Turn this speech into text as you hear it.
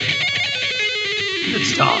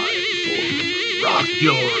It's time for Rock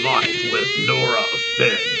Your Life with Nora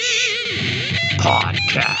Finch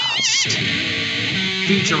podcast,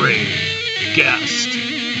 featuring guest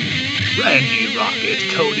Randy Rocket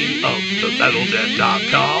Cody of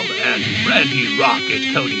themetalden.com and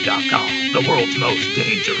RandyRocketCody.com, the world's most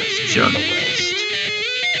dangerous journalist.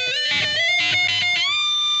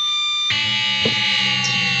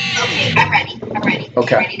 Okay, I'm ready.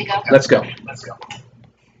 Okay. Ready to go? Let's go.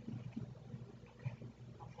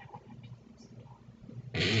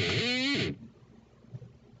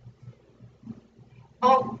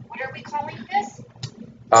 Oh, what are we calling this?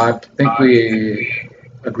 I think we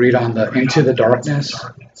agreed on the Into the Darkness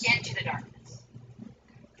Into the Darkness.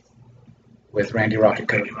 with Randy Rocket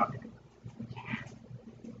Cody.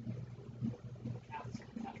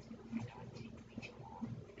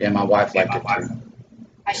 Yeah, my wife liked it too.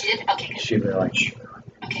 Oh, she did? Okay, good. She really liked it.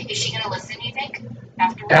 Okay, is she going to listen, you think?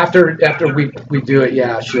 Afterwards? After we do it,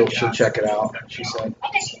 yeah, she'll check it out, she said.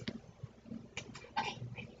 Okay. Okay,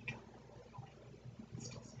 ready to go.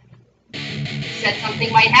 Said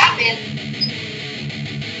something might happen.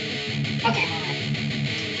 Okay, we're ready.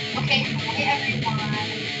 Okay, hi everyone.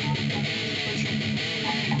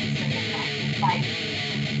 By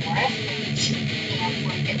Nora Finch, and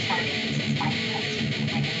before we get started, this is my guest,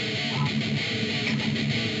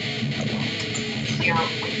 here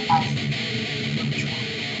with us.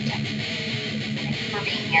 Thank you for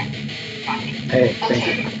being here. Talking. Hey, thank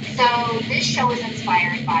you. Okay, so this show is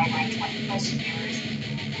inspired by my 20 plus years in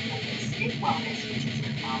holistic wellness, which is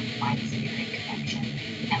involved mind-spirit connection,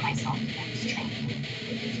 and my self-defense training,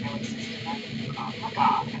 which is really systematic Krav Maga,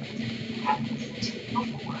 that you haven't listened to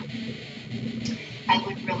before. I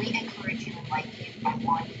would really encourage you and like you, I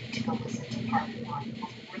want you to go listen to part 1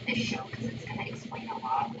 before this show, because it's going to explain a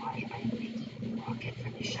lot why I'm making Rocket for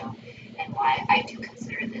this show, and why I do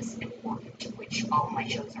consider this important, which all my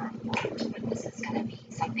shows are important, but this is going to be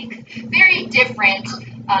something very different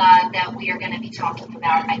that we are going to be talking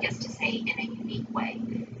about, I guess to say, in a unique way.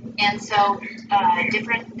 And so,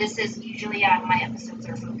 this is usually my episodes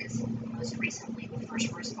are focused most recently with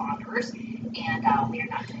first responders, and we are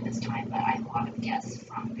not doing this time, but I have a lot of guests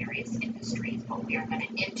from various industries, but we are going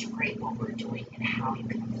to integrate what we're doing and how you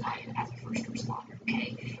can apply it as a first responder,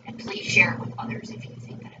 okay? And please share it with others if you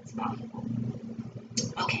think that it's valuable.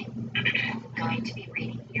 Okay, I'm going to be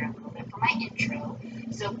reading here a little bit for my intro.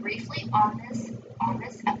 So briefly on this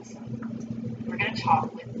episode, we're going to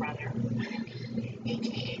talk with Brother Randy,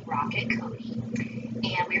 aka Rocket Cody,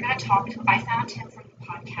 and we're going to talk to, I found him from the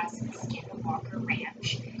podcast Skinwalker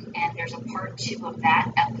Ranch, and there's a part 2 of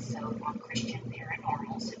that episode on Christian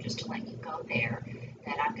paranormal, so just to let you go there,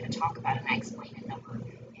 that I'm going to talk about, and I explain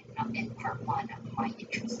in part 1 of my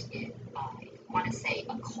interest in, if you want to say,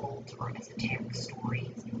 occult or esoteric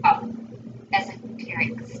stories,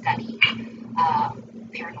 esoteric study,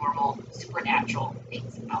 paranormal, supernatural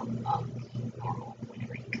things out of the normal,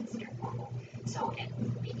 whatever you consider normal, so, and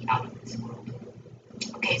maybe out of this world.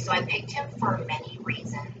 Okay, so I picked him for many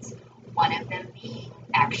reasons, one of them being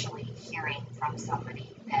actually hearing from somebody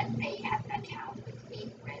that they have encountered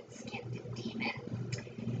a red-skinned demon,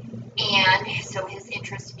 and so his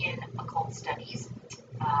interest in occult studies,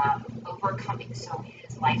 overcoming, so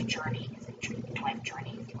his life journey, his intriguing life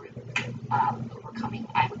journey through overcoming,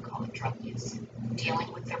 I would call it drug use,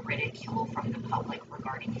 dealing with the ridicule from the public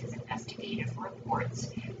regarding his investigative reports,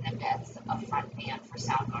 the deaths of frontman for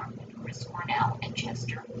Soundgarden, Chris Cornell, and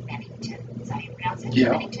Chester Bennington. Is that how you pronounce it? Yeah.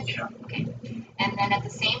 Bennington? Yeah. Okay. And then at the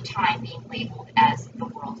same time being labeled as the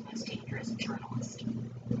world's most dangerous journalist.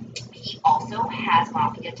 He also has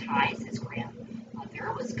mafia ties. His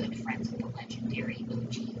grandmother was good friends with the legendary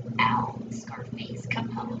OG Al Scarface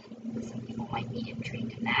Capone. Some people might be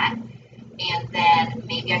intrigued in that. And then,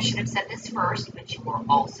 maybe I should have said this first, but you are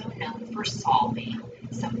also known for solving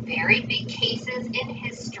some very big cases in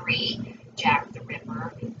history, Jack the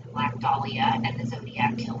Ripper, the Black Dahlia, and the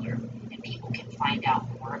Zodiac Killer. And people can find out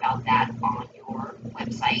more about that on your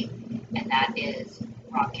website, and that is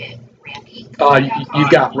Randy. You've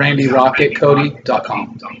got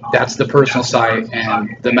RandyRocketCody.com. That's the personal site,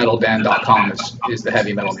 and themetalden.com is the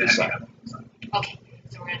heavy metal news site. Okay,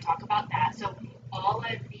 so we're going to talk about that. So all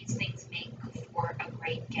of these things make for a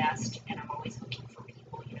great guest, and I'm always looking for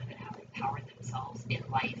people, that have empowered themselves in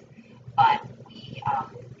life. But the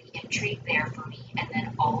intrigue there for me, and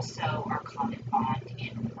then also our common bond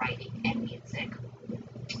in writing and music.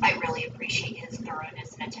 I really appreciate his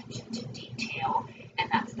thoroughness and attention to detail, and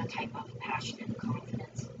that's the type of passion and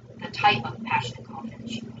confidence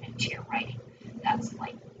you put into your writing. That's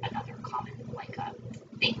like another common, like a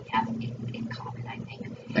thing we have in common, I think.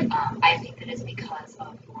 I think that is because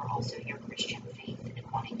of also your Christian faith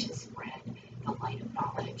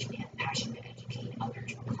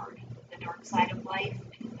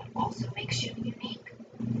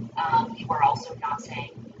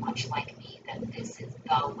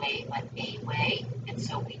but a way. And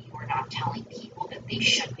so we are not telling people that they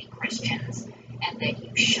should be Christians and that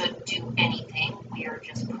you should do anything. We are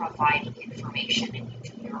just providing information and you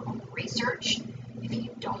do your own research. If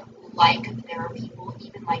you don't like, there are people,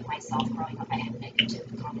 even like myself growing up, I had negative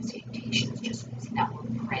connotations just using that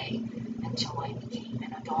word pray until I became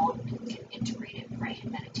an adult and can integrate it, pray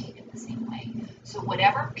and meditate in the same way. So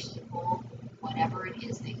whatever it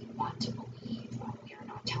is that you want to believe, we are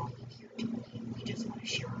not telling you here to believe. We just want to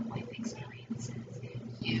share our life experiences.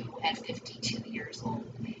 You at 52 years old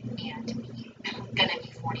and me gonna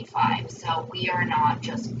be 45. So we are not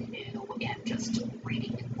just new and just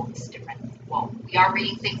reading in books well, we are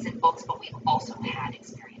reading things in books, but we've also had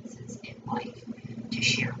experiences in life to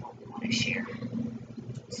share what we want to share.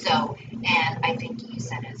 So, and I think you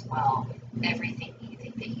said as well, everything you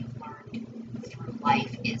think that you've learned through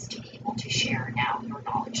life is to be able to share now your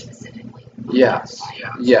knowledge specifically. Yes,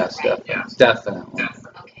 yes, right? definitely.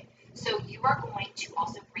 Okay, so you are going to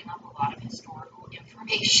also bring up a lot of historical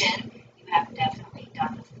information. You have definitely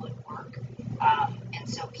done the footwork. And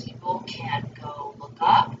so people can go look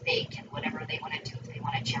up, they can, whatever they want to do, if they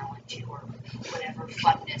want to challenge you or whatever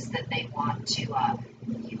funness that they want to,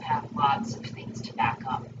 you have lots of things to back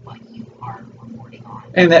up what you are reporting on.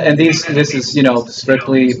 And this is, you know,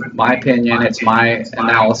 strictly my opinion. It's my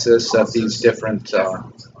analysis of these different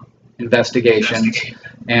investigations.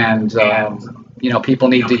 And, you know, people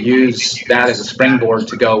need to use that as a springboard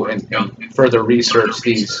to go and further research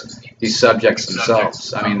these subjects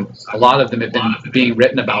themselves. I mean, a lot of them have been being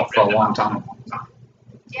written about for a long time.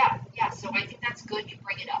 Yeah, so I think that's good you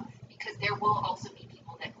bring it up, because there will also be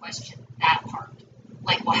people that question that part.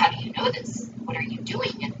 Like, well, how do you know this? What are you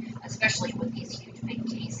doing? And especially with these huge big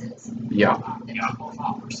cases that people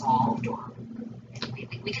thought were solved, or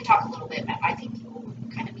we can talk a little bit. I think people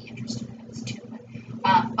would kind of be interested in this too.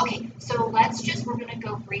 But, okay, so we're going to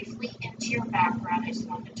go briefly into your background. I just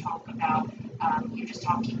wanted to talk about, you're just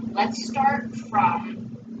talking, let's start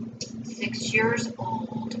from 6 years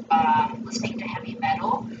old, listening to heavy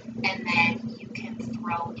metal, and then you can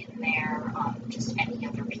throw in there just any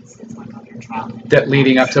other pieces, like of your childhood. That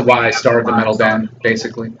leading up to why I started the metal band,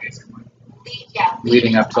 basically.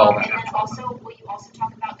 Leading up to all that. And then also, will you also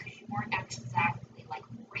talk about, because you weren't exactly like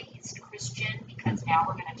raised Christian, because now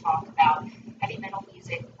we're going to talk about heavy metal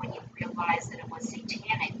music when you realized that it was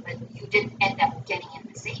satanic, but you didn't end up getting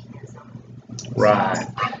into Satanism. Right.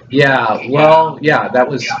 Yeah. Well, yeah, that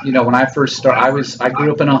was, you know, when I first started, I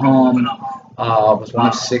grew up in a home, was one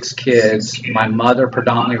of 6 kids. My mother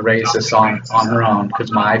predominantly raised us on her own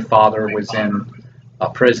because my father was in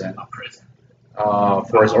prison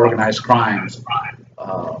for his organized crime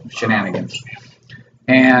shenanigans.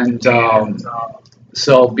 And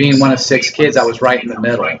so being one of 6 kids, I was right in the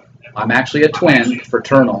middle. I'm actually a twin,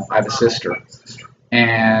 fraternal. I have a sister.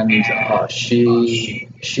 And she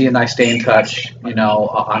and I stay in touch. You know,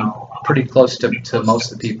 I'm pretty close to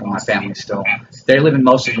most of the people in my family still.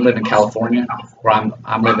 Most of them live in California, where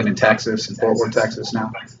I'm living in Texas, in Fort Worth, Texas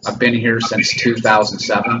now. I've been here since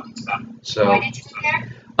 2007. So Why did you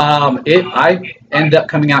move there? I ended up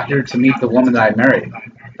coming out here to meet the woman that I married.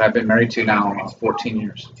 I've been married to now 14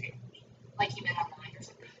 years. Like you met online or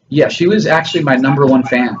something? Yeah, she was actually my #1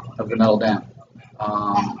 fan of the metal band.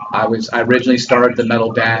 I originally started the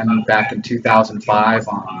metal band back in 2005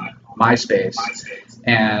 on MySpace,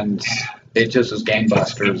 and it just was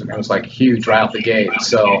gangbusters, and it was like huge right out the gate.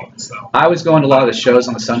 So I was going to a lot of the shows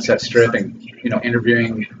on the Sunset Strip and, you know,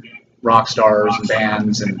 interviewing rock stars and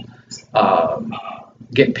bands, and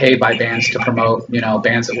getting paid by bands to promote, you know,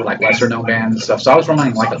 bands that were like lesser known bands and stuff. So I was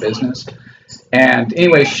running like a business. And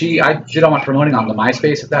anyway, I did all my promoting on the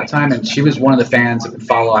MySpace at that time, and she was one of the fans that would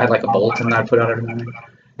follow. I had like a bulletin that I put out every morning,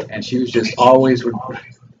 and she was just always would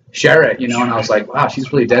share it, you know, and I was like, wow,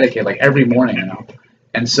 she's really dedicated, like every morning, you know.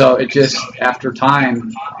 And so it just, after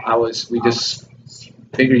time, we just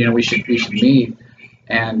figured, you know, we should meet.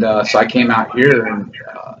 And so I came out here, and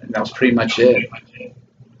that was pretty much it.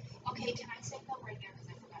 Okay, can I say that right there, because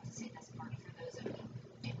I forgot to say this part for those of you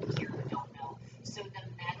who didn't hear or don't know. So the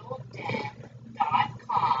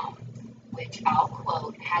metalden.com, which I'll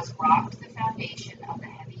quote, has rocked the foundation of the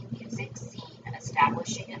heavy music scene,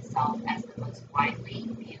 establishing itself as the most widely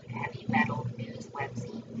viewed heavy metal news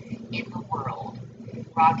webzine in the world.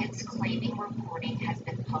 Rocket's claiming reporting has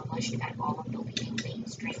been published at all of the leading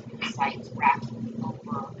mainstream news sites, racking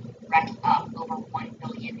up over 1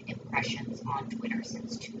 billion impressions on Twitter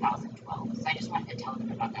since 2012. So I just wanted to tell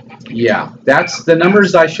them about that. That's the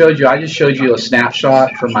numbers I showed you. I just showed you a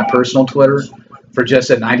snapshot from my personal Twitter for just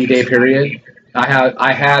a 90-day period.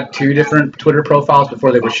 I had 2 different Twitter profiles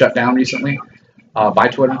before they were shut down recently by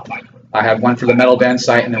Twitter. I had one for the Metal Den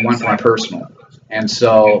site and then one for my personal. And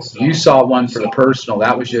so you saw one for the personal.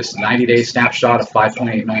 That was just 90-day snapshot of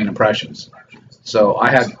 5.8 million impressions. So I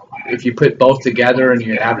had, if you put both together and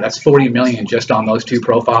you have, that's 40 million just on those two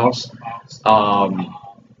profiles.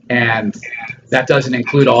 And that doesn't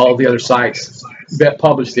include all the other sites that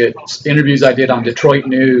published it, interviews I did on Detroit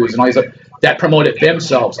News and all these other, that promote it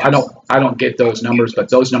themselves. I don't get those numbers, but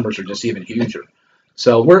those numbers are just even huger.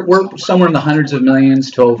 So we're somewhere in the hundreds of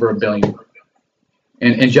millions to over $1 billion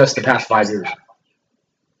in just the past 5 years.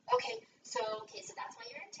 Okay, so that's why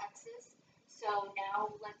you're in Texas. So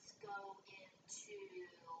now let's go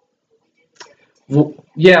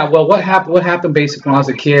into what happened basically when I was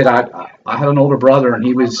a kid, I had an older brother and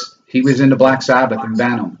he was into Black Sabbath and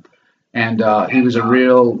Venom. And he was a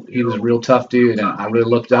real tough dude, and I really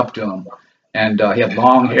looked up to him. And he had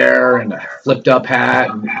long hair and a flipped up hat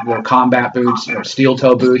and wore combat boots or steel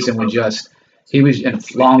toe boots, and he was in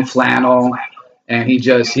long flannel, and he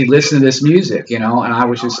listened to this music, and I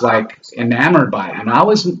was just like enamored by it. I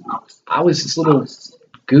was this little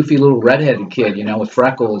goofy little redheaded kid, with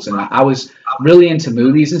freckles, and I was really into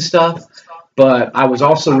movies and stuff, but I was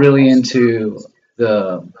also really into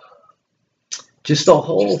just the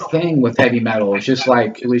whole thing with heavy metal. It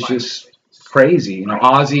was just crazy.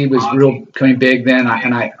 Ozzy was real coming big then.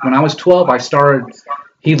 When I was 12, I started.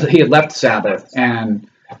 He had left Sabbath and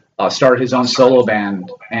started his own solo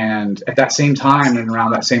band. And at that same time, and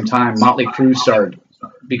around that same time, Motley Crue started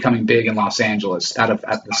becoming big in Los Angeles at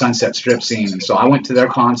the Sunset Strip scene. And so I went to their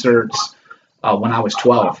concerts when I was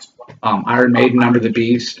 12. Iron Maiden, Under the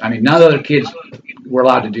Beast. I mean, none of the other kids were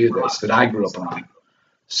allowed to do this that I grew up around.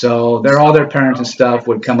 So all their parents and stuff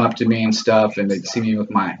would come up to me and stuff, and they'd see me with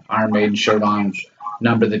my Iron Maiden shirt on,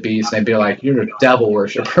 Number the Beast, and they'd be like, "You're a devil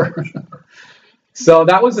worshiper." So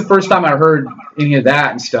that was the first time I heard any of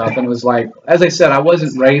that and stuff, and it was like, as I said, I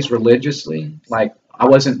wasn't raised religiously. Like, I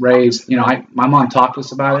wasn't raised, my mom talked to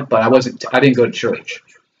us about it, but I didn't go to church.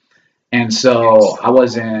 And so I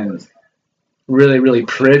wasn't really, really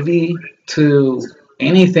privy to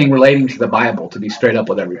anything relating to the Bible, to be straight up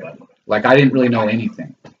with everybody. Like, I didn't really know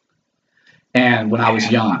anything. And when I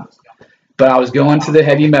was young. But I was going to the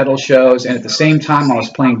heavy metal shows, and at the same time, I was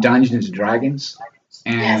playing Dungeons and Dragons.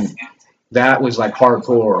 And that was like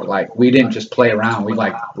hardcore. Like, we didn't just play around. We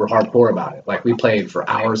were hardcore about it. Like, we played for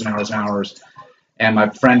hours and hours and hours. And my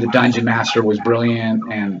friend, the Dungeon Master, was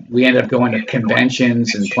brilliant. And we ended up going to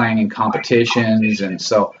conventions and playing in competitions. And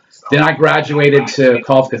so then I graduated to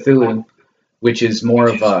Call of Cthulhu, which is more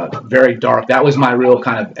of a very dark. That was my real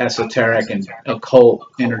kind of esoteric and occult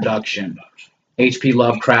introduction. H.P.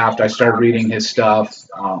 Lovecraft, I started reading his stuff,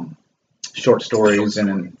 short stories, and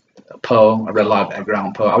then Poe. I read a lot of Edgar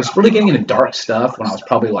Allan Poe. I was really getting into dark stuff when I was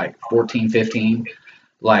probably like 14, 15.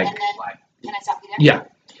 Like, and then, can I stop you there? Yeah.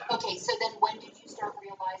 Okay, so then when did you start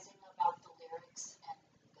realizing about the lyrics and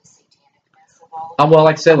the satanicness of all of it? Well,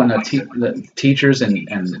 like I said, when the teachers and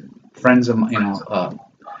friends of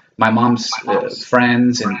my mom's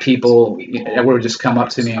friends and people would just come up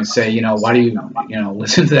to me and say, why do you,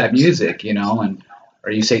 listen to that music, and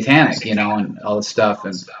are you satanic, and all this stuff.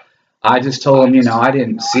 And I just told them, I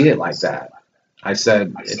didn't see it like that. I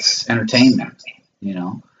said, it's entertainment,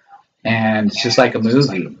 and it's just like a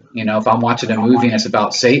movie. If I'm watching a movie and it's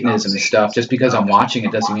about Satanism and stuff, just because I'm watching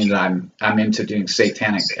it doesn't mean that I'm into doing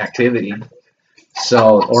satanic activity.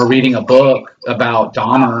 So, or reading a book about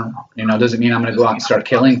Dahmer, doesn't mean I'm going to go out and start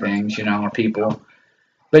killing things, or people.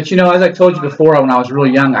 But, as I told you before, when I was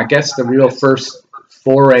really young, I guess the real first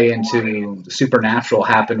foray into the supernatural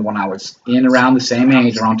happened when I was in around the same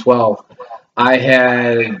age, around 12. I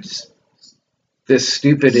had this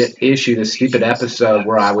stupid episode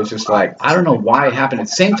where I was just like, I don't know why it happened. At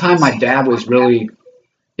the same time, it was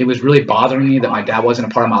really bothering me that my dad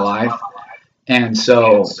wasn't a part of my life. And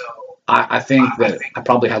so I think that I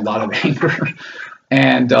probably had a lot of anger.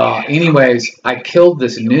 And anyways, I killed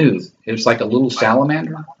this newt. It was like a little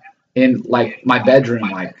salamander in like my bedroom.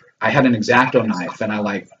 Like, I had an X-Acto knife and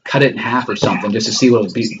I cut it in half or something just to see what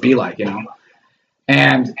it would be like,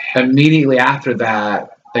 And immediately after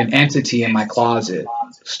that, an entity in my closet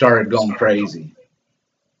started going crazy.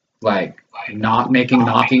 Like, making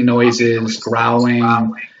knocking noises,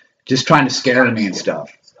 growling, just trying to scare me and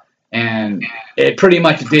stuff. And it pretty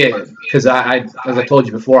much did, because as I told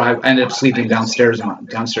you before, I ended up sleeping downstairs on my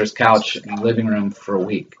downstairs couch in the living room for a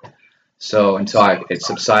week. So until it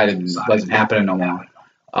subsided and wasn't happening no more.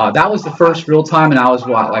 That was the first real time, and I was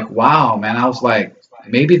like, wow, man. I was like,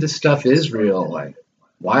 maybe this stuff is real. Like,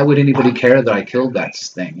 why would anybody care that I killed that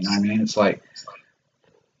thing? You know what I mean? It's like,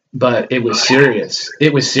 but it was serious.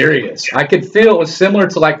 It was serious. I could feel it was similar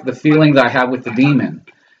to like the feeling that I had with the demon.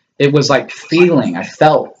 it was like feeling. I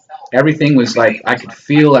felt everything was like I could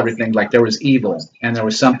feel everything like there was evil and there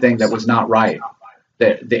was something that was not right.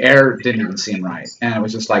 The air didn't even seem right, and it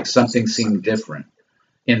was just like something seemed different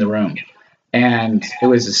in the room. And it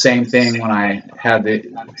was the same thing when I had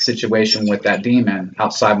the situation with that demon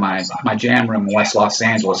outside my jam room in West Los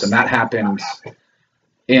Angeles, and that happened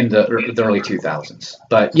in the early 2000s.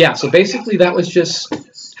 But yeah, so basically that was just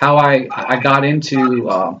how I got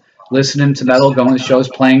into listening to metal, going to shows,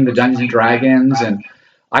 playing the Dungeons and Dragons, and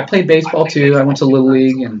I played baseball too. I went to Little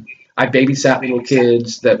League, and I babysat little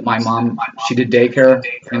kids that my mom, she did daycare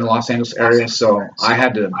in the Los Angeles area, so I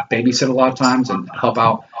had to babysit a lot of times and help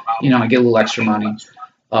out, and get a little extra money.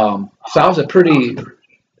 So I was a pretty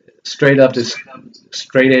straight up to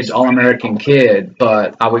straight edge all-American kid,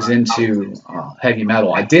 but I was into heavy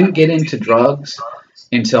metal. I didn't get into drugs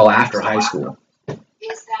until after high school.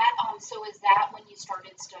 Is that when you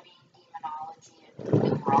started studying demonology and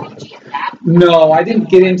numerology at that point? No, I didn't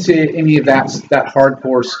get into any of that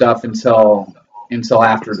hardcore stuff until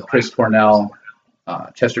after the Chris Cornell,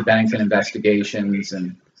 Chester Bennington investigations,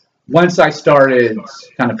 and once I started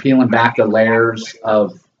kind of peeling back the layers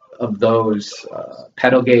of those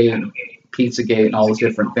Pedogate, Pizzagate, and all those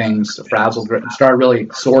different things, the Frazzle, started really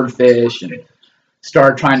Swordfish, and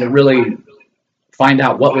started trying to really find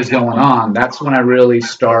out what was going on. That's when I really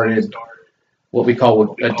started what we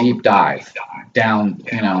call a deep dive down,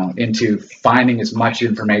 into finding as much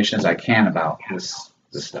information as I can about this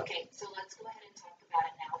stuff. Okay, so let's go ahead and talk about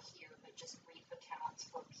it now here, but just brief accounts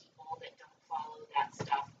for people that don't follow that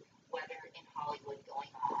stuff, whether in Hollywood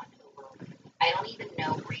going on over, I don't even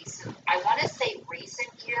know I want to say recent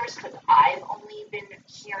years, because I've only been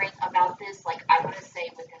hearing about this, like I want to say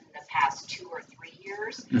within the past 2 or 3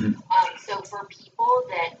 years. Mm-hmm. So for people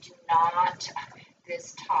that do not,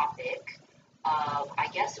 this topic, I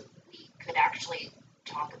guess we could actually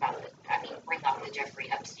talk about it. I mean, bring up the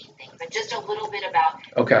Jeffrey Epstein thing, but just a little bit about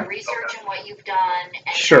your research and what you've done.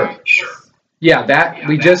 And sure. Yeah,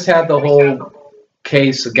 we just had the whole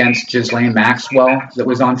case against Ghislaine Maxwell that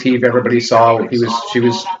was on TV. Everybody saw she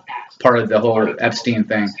was part of the whole Epstein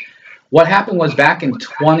thing. What happened was back in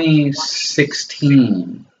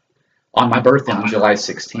 2016, on my birthday on July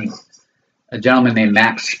 16th, a gentleman named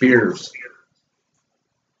Max Spears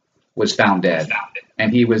was found dead.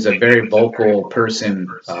 And he was a very vocal person,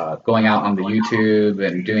 going out on the YouTube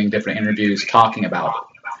and doing different interviews talking about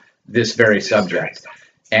this very subject.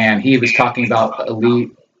 And he was talking about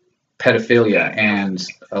elite pedophilia and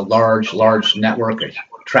a large network, a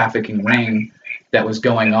trafficking ring that was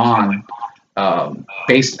going on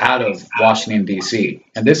based out of Washington, D.C.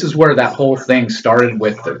 And this is where that whole thing started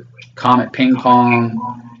with the Comet Ping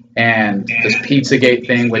Pong and this Pizzagate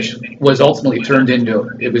thing, which was ultimately turned into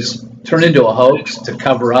a hoax to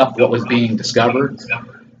cover up what was being discovered,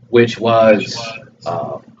 which was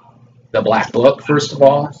the Black Book, first of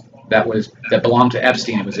all, that belonged to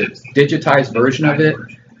Epstein. It was a digitized version of it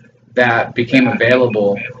that became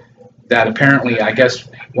available, that apparently, I guess,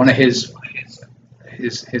 one of his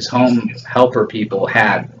home helper people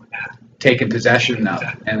had taken possession of,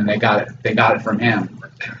 and they got it from him.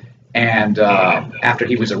 And after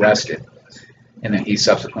he was arrested, and then he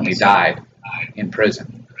subsequently died in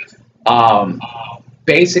prison.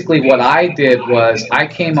 Basically, what I did was I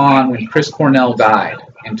came on when Chris Cornell died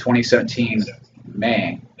in 2017,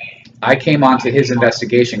 May. I came on to his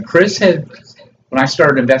investigation. When I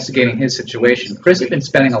started investigating his situation, Chris had been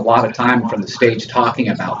spending a lot of time from the stage talking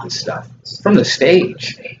about this stuff. From the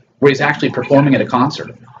stage, where he's actually performing at a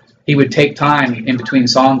concert. He would take time in between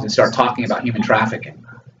songs and start talking about human trafficking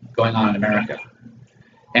going on in America.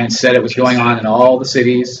 And said it was going on in all the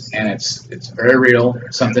cities, and it's very real,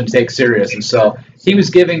 something to take serious. And so he was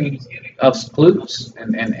giving us clues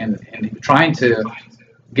and trying to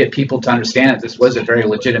get people to understand that this was a very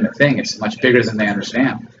legitimate thing. It's much bigger than they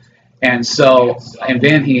understand. And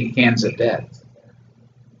then he ends up dead.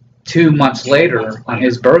 2 months later, on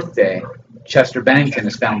his birthday, Chester Bennington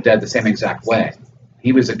is found dead the same exact way.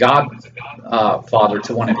 He was a godfather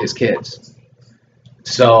to one of his kids.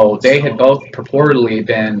 So they had both purportedly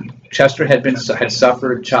Chester had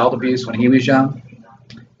suffered child abuse when he was young,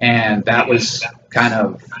 and that was kind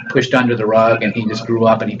of pushed under the rug, and he just grew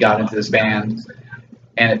up and he got into this band.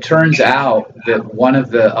 And it turns out that one of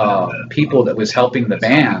the people that was helping the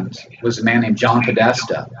band was a man named John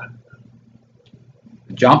Podesta.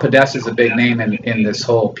 John Podesta is a big name in this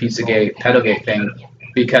whole Pizzagate, Pedogate thing,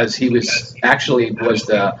 because he was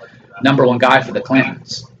the #1 guy for the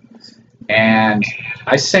Clintons. And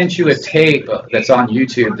I sent you a tape that's on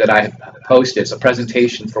YouTube that I posted. It's a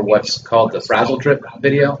presentation for what's called the Frazzle Trip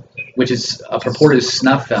video, which is a purported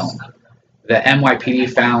snuff film The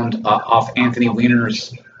NYPD found off Anthony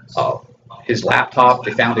Weiner's uh, his laptop.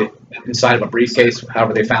 They found it inside of a briefcase.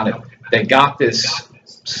 However, they found it. They got this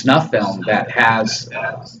snuff film that has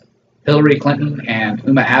Hillary Clinton and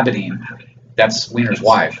Uma Abedin, that's Weiner's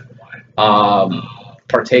wife,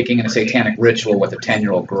 partaking in a satanic ritual with a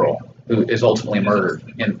 10-year-old girl who is ultimately murdered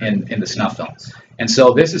in the snuff film. And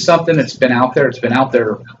so this is something that's been out there. It's been out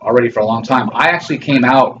there already for a long time. I actually came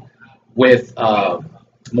out with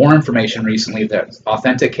more information recently that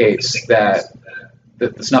authenticates that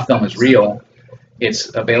the snuff film is real.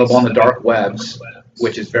 It's available on the dark webs,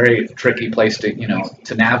 which is a very tricky place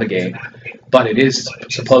to navigate, but it is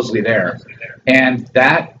supposedly there. And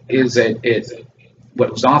that is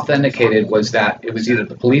what was authenticated was that it was either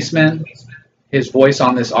the policeman, his voice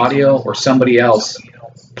on this audio, or somebody else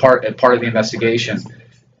part of the investigation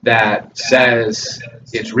that says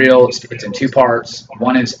it's real. It's in two parts.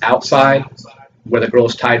 One is outside, where the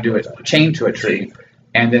girl's tied to a chain to a tree,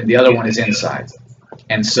 and then the other one is inside.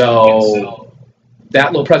 And so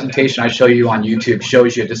that little presentation I show you on YouTube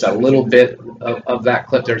shows you just a little bit of that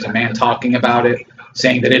clip. There's a man talking about it,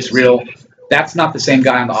 saying that it's real. That's not the same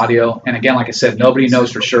guy on the audio. And again, like I said, nobody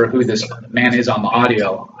knows for sure who this man is on the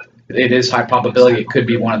audio. It is high probability it could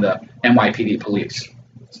be one of the NYPD police.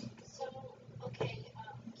 So, okay, can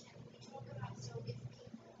we talk about, so if people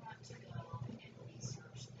want to go and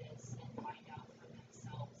research this and find out for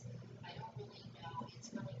themselves, I don't really know,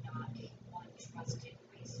 it's really not a one trusted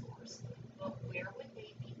resource, but where would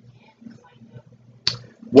they begin, kind of?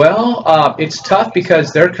 Well, it's tough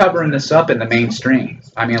because they're covering this up in the mainstream.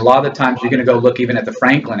 I mean, a lot of the times you're going to go look even at the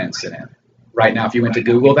Franklin incident. Right now, if you went to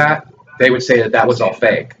Google that, they would say that that was all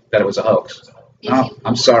fake, that it was a hoax. Oh,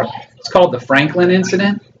 I'm sorry. It's called the Franklin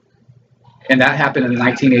incident, and that happened in the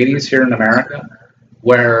 1980s here in America,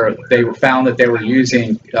 where they found that they were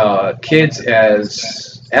using kids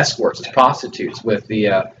as escorts, as prostitutes, with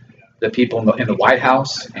the people in the White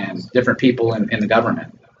House and different people in the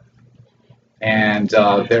government. And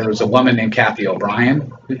there was a woman named Kathy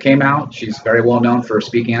O'Brien who came out. She's very well known for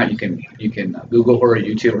speaking out. You can Google her or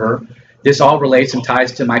YouTube her. This all relates and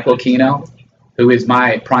ties to Michael Aquino, who is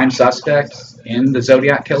my prime suspect in the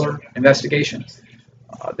Zodiac Killer investigation.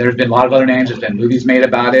 There's been a lot of other names. There's been movies made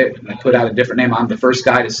about it, and I put out a different name. I'm the first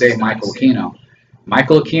guy to say Michael Aquino.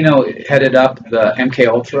 Michael Aquino headed up the MK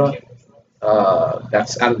Ultra.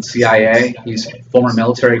 That's out of the CIA. He's former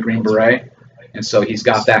military Green Beret, and so he's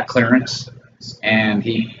got that clearance. And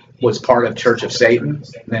he was part of Church of Satan.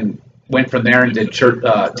 Then went from there and did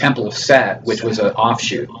Temple of Set, which was an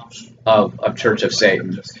offshoot of Church of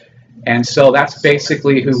Satan. And so that's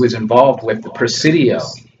basically who was involved with the Presidio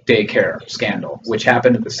daycare scandal, which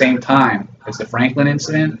happened at the same time as the Franklin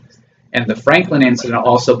incident. And the Franklin incident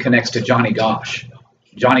also connects to Johnny Gosch.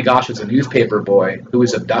 Johnny Gosch was a newspaper boy who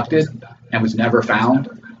was abducted and was never found,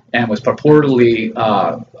 and was purportedly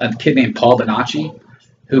a kid named Paul Bonacci,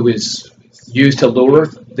 who was used to lure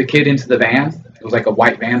the kid into the van. It was like a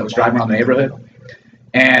white van that was driving around the neighborhood.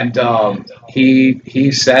 And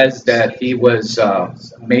he says that he was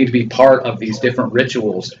made to be part of these different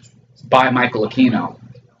rituals by Michael Aquino.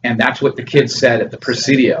 And that's what the kids said at the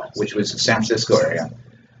Presidio, which was the San Francisco area,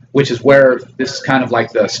 which is where this is kind of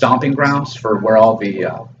like the stomping grounds for where all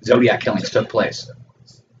the Zodiac killings took place.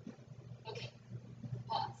 Okay,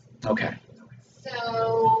 pause. Okay.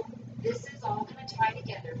 So this is all going to tie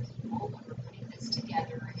together, people. When we're putting this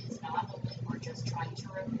together, is not only we're just trying to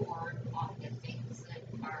report on the things that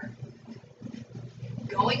are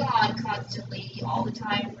going on constantly, all the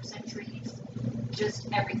time for centuries, just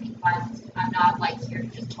everything, violence. I'm not like here to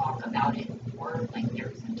just talk about it or like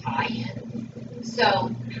there's a tie-in.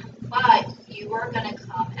 So, but you are going to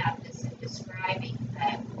come at this and describing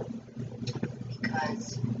that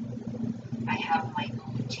because I have my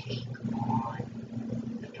own take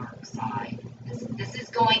on the dark side. This is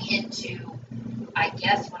going into, I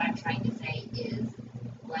guess what I'm trying to say is,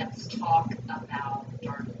 let's talk about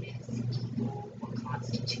darkness, evil, what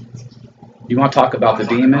constitutes evil. You want to talk about the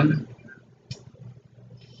demon?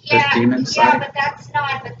 Yeah, demon yeah, side? but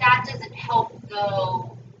that doesn't help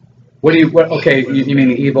though. Okay, you mean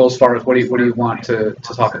the evil as far as what do you want to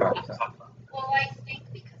talk about with that? Well, I think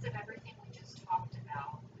because of everything we just talked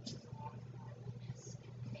about, which is a lot of normalness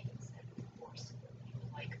and things that, of course,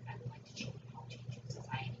 I would like to change, help change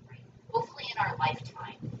society, right? Hopefully in our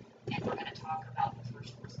lifetime, and we're going to talk about the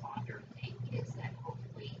first responder thing, is that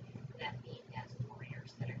hopefully them being as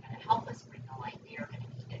warriors that are going to help us bring the light, they are going to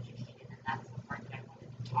be educated, and that's the part that I wanted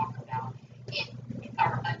to talk about in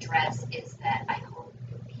our address, is that I hope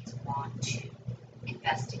these want to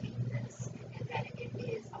investigate this, and that it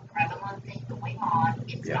is a prevalent thing going on.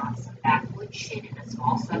 It's not some backwoods shit in a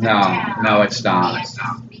small southern No, town. no, it's not. And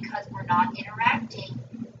because we're not interacting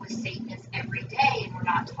with Satanists every day and we're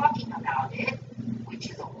not talking about it, which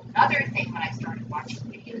is a whole other thing when I started watching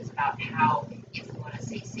videos about how if we want to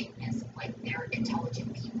say Satanists, like they're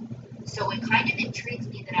intelligent people. So it kind of intrigues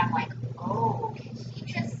me that I'm like, oh, okay, he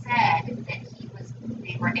just said that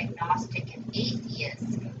they were agnostic and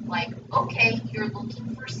atheists. Like, okay, you're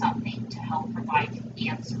looking for something to help provide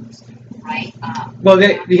answers, right? Well,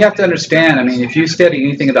 you have to understand, I mean, if you study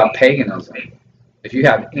anything about paganism, if you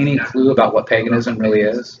have any clue about what paganism really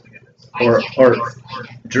is, or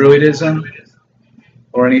Druidism,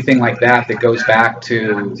 or anything like that that goes back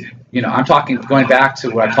to, I'm going back to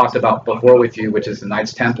what I talked about before with you, which is the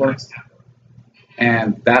Knights Templar.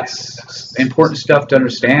 And that's important stuff to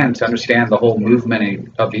understand the whole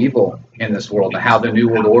movement of evil in this world and how the New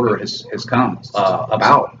World Order has come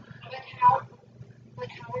about. But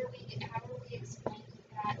how are we explaining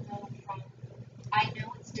that though from, I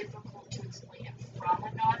know it's difficult to explain it from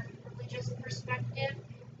a non-religious perspective,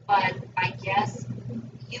 but I guess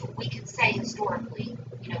we could say historically,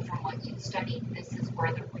 from what you've studied, this is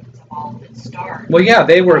where the roots of all of it start. Well, yeah,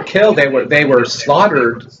 they were killed. They were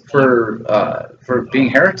slaughtered for being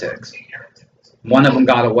heretics. One of them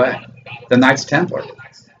got away. The Knights Templar. Okay.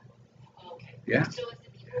 Yeah. So if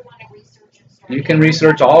the people want to research and start, You can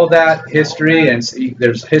research all of that history, and see,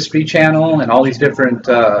 there's History Channel and all these different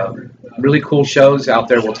really cool shows out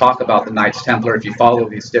there. Will talk about the Knights Templar if you follow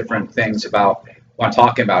these different things about what I'm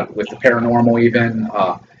talking about with the paranormal even.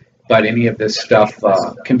 But any of this stuff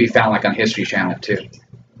can be found like on History Channel too.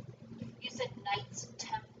 You said Knights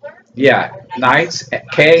Templar? Yeah, Knights,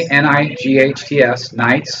 Knights,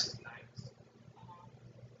 Knights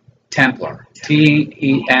Templar, Templar,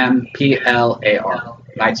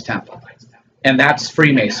 Knights Templar, and that's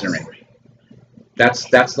Freemasonry. That's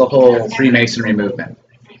the whole Freemasonry movement.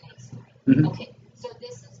 Mm-hmm. Okay, so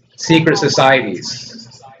this is Secret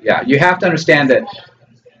societies. Yeah, you have to understand that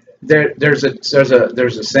there's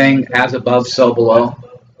a saying, as above, so below.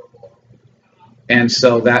 And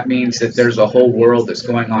so that means that there's a whole world that's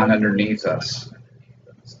going on underneath us.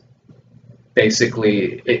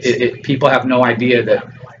 Basically, people have no idea that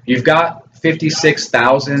you've got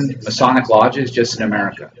 56,000 Masonic lodges just in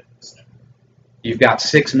America. You've got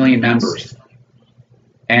 6 million members.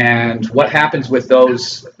 And what happens with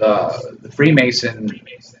those the Freemason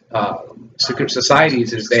secret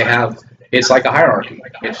societies is it's like a hierarchy.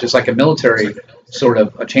 It's just like a military sort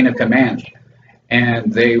of a chain of command.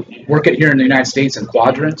 And they work it here in the United States in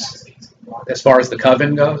quadrants, as far as the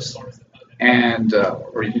coven goes, and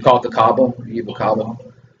or you can call it the cabal, the evil cabal.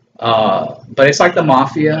 But it's like the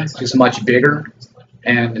mafia, just much bigger,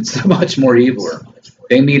 and it's much more eviler.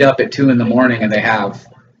 They meet up at 2 in the morning and they have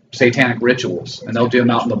satanic rituals, and they'll do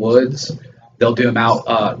them out in the woods. They'll do them out.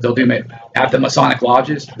 They'll do them at the Masonic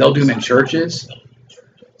lodges. They'll do them in churches.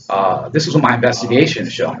 This is what my investigation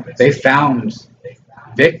showed. They found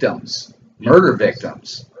victims, murder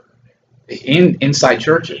victims, inside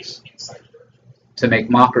churches to make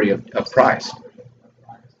mockery of Christ.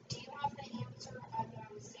 Do you have the answer? I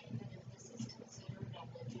was saying that if this is considered a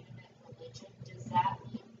legitimate religion, does that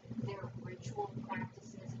mean their ritual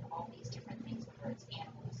practices and all these different things, whether it's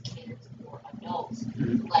animals, kids, or adults,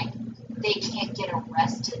 like they can't get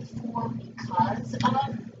arrested for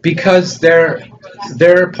because they're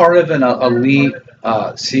part of an elite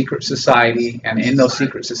secret society, and in those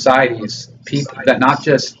secret societies, people that not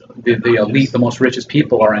just the elite, the most richest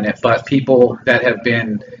people are in it, but people that have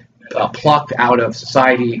been plucked out of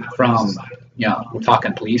society from, we're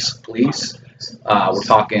talking police, we're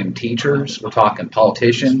talking teachers, we're talking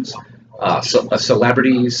politicians,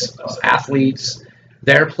 celebrities, athletes.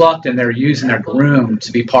 They're plucked and they're used and they're groomed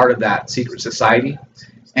to be part of that secret society,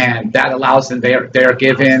 and that allows them. They're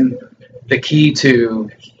given the key to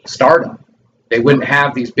stardom. They wouldn't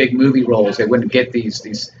have these big movie roles. They wouldn't get these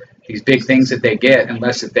big things that they get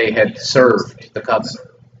unless if they had served the coven.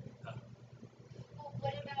 Well,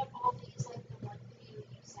 what about all these, like the one video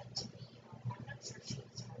you sent to me? I'm not sure she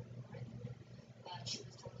was from Britain, but she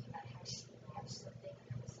was talking about how she watched something and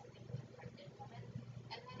there was something with a pregnant woman.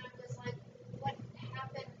 And then I was like, what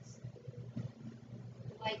happens?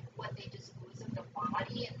 Like, what, they dispose of the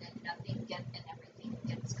body and then and everything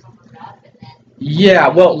gets covered up and then. Yeah,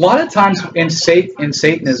 well, a lot of times in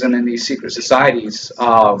Satanism, in these secret societies,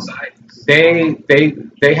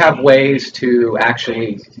 they have ways to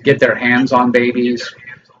actually get their hands on babies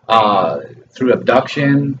through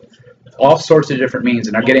abduction, all sorts of different means,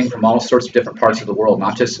 and they're getting from all sorts of different parts of the world,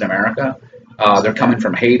 not just in America. They're coming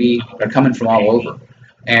from Haiti. They're coming from all over,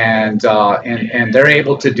 and they're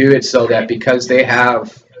able to do it so that because they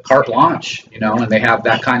have carte blanche, and they have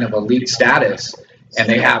that kind of elite status. and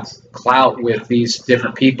they have clout with these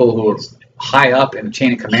different people who are high up in the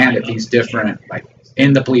chain of command at these different, like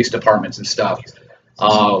in the police departments and stuff.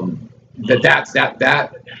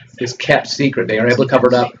 That is kept secret. They are able to cover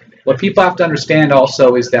it up. What people have to understand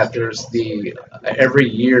also is that there's every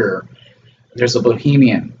year there's a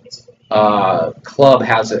Bohemian club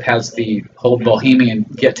has the whole Bohemian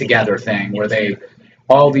get together thing where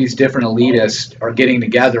all these different elitists are getting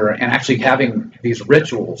together and actually having these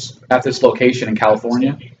rituals at this location in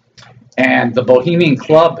California. And the Bohemian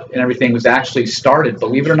Club and everything was actually started,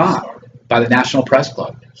 believe it or not, by the National Press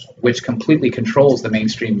Club, which completely controls the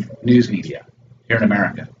mainstream news media here in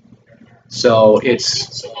America. So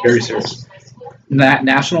it's very serious.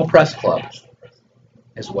 National Press Club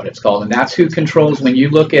is what it's called, and that's who controls. When you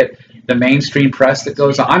look at the mainstream press that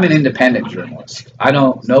goes on, I'm an independent journalist.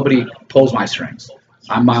 Nobody pulls my strings.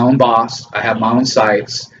 I'm my own boss. I have my own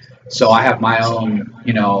sites, so I have my own,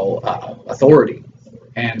 authority,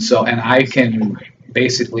 and I can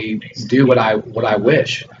basically do what I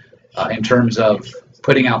wish in terms of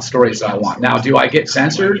putting out stories that I want. Now, do I get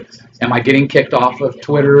censored? Am I getting kicked off of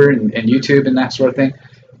Twitter and YouTube and that sort of thing?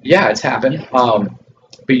 Yeah, it's happened. But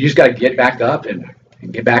you just got to get back up and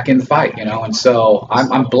get back in the fight, And so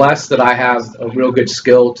I'm blessed that I have a real good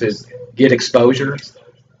skill to get exposure,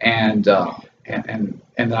 and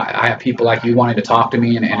I have people like you wanting to talk to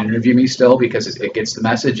me and interview me still because it gets the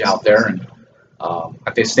message out there. And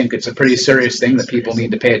I just think it's a pretty serious thing that people need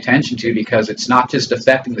to pay attention to, because it's not just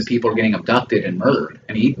affecting the people who are getting abducted and murdered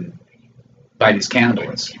and eaten by these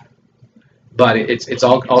cannibalists, but it's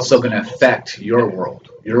also going to affect your world.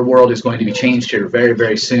 Your world is going to be changed here very,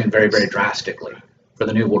 very soon, very, very drastically for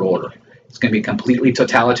the New World Order. It's going to be completely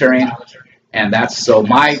totalitarian, and that's so.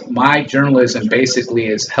 My journalism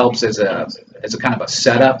basically helps as a kind of a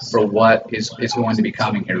setup for what is going to be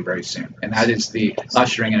coming here very soon, and that is the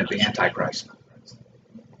ushering in of the Antichrist.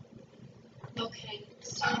 Okay,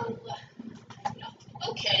 so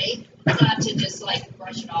not to just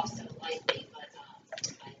brush it off so lightly, but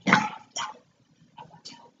I want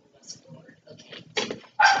to help move us forward. Okay.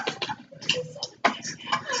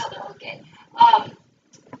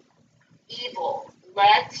 Evil.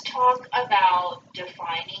 Let's talk about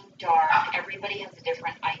defining dark. Everybody has a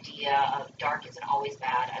different idea of dark isn't always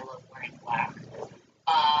bad. I love wearing black.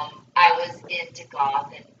 I was into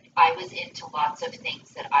goth, and I was into lots of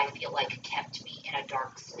things that I feel like kept me in a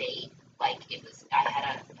dark state. I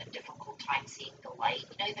had a difficult time seeing the light.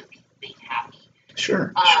 Even being happy.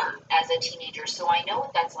 Sure. As a teenager, so I know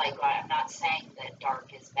what that's like. I'm not saying that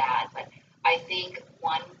dark is bad, but I think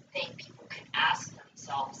one thing people can ask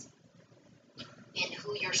themselves in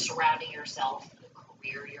who you're surrounding yourself, the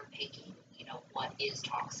career you're picking, what is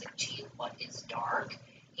toxic to you, what is dark,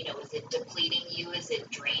 is it depleting you, is it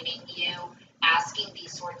draining you? Asking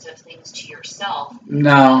these sorts of things to yourself.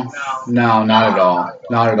 No, not at all.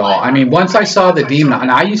 Not at all. I mean, once I saw the demon,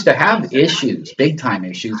 and I used to have issues, big time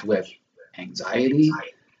issues with anxiety,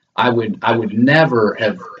 I would never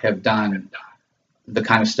have done the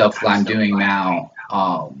kind of stuff that I'm doing now,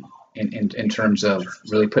 in terms of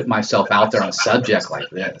really putting myself out there on a subject like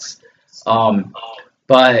this.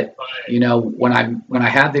 But when I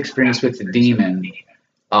had the experience with the demon,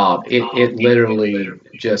 it literally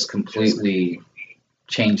just completely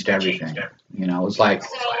changed everything. It was like,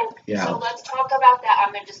 yeah. So let's talk about that.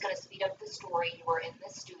 I'm just going to speed up the story. You were in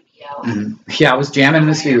the studio. Mm-hmm. Yeah, I was jamming in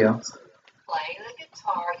the studio. Playing the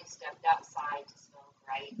guitar. You stepped outside to smoke,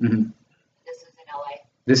 right? Mm-hmm. This is in LA.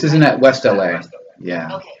 This isn't at West LA.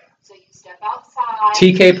 Yeah. Okay, so you step outside.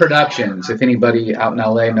 TK Productions. If anybody out in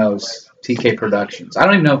LA knows TK Productions, I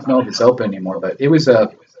don't even know if it's open anymore, but it was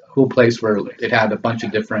a cool place where it had a bunch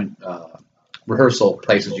of different rehearsal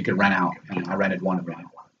places you could rent out, and I rented one of them.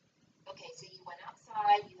 Okay, so you went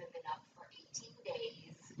outside. You had been up for 18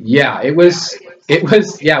 days. Yeah, it was.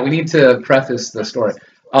 Yeah, we need to preface the story.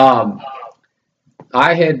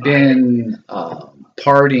 I had been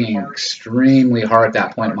partying extremely hard at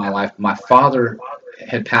that point in my life. My father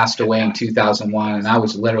had passed away in 2001, and I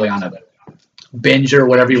was literally on a binge, or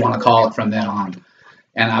whatever you want to call it, from then on.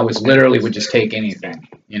 And I was literally would just take anything,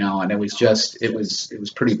 and it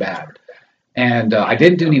was pretty bad. And I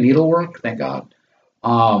didn't do any needlework, thank God.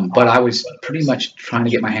 But I was pretty much trying to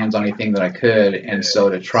get my hands on anything that I could, and so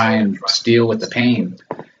to try and deal with the pain.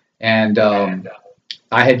 And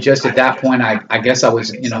I had just at that point, I guess I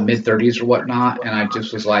was mid-30s or whatnot, and I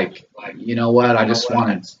just was like, you know what, I just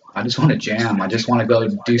want to jam. I just want to go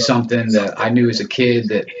do something that I knew as a kid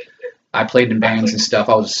that I played in bands and stuff.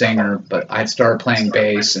 I was a singer, but I started playing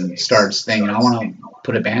bass and started thinking I want to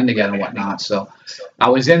put a band together and whatnot. So I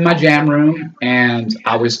was in my jam room, and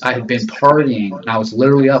I had been partying, and I was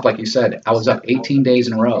literally up, like you said, I was up 18 days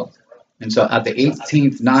in a row. And so at the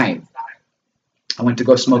 18th night, I went to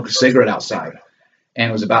go smoke a cigarette outside, and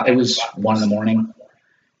it was 1 in the morning,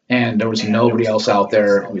 and there was nobody else out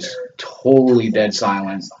there. It was totally dead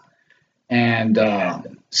silent. And as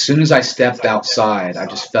soon as I stepped outside, I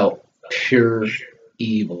just felt pure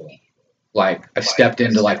evil. Like I stepped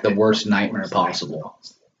into like the worst nightmare possible.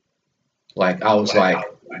 Like I was like,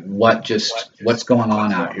 what's going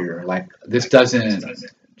on out here? Like this doesn't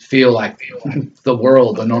feel like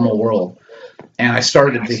the normal world. And I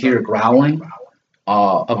started to hear growling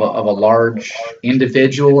of a large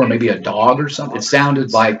individual, or maybe a dog or something. It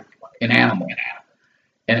sounded like an animal.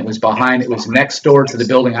 And it was next door to the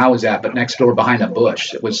building I was at, but next door behind a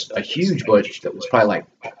bush. It was a huge bush that was probably like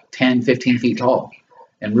 10, 15 feet tall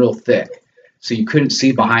and real thick. So you couldn't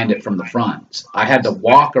see behind it from the front. So I had to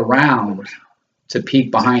walk around to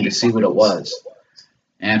peek behind to see what it was.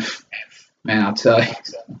 And man, I'll tell you,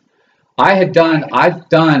 I've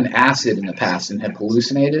done acid in the past and have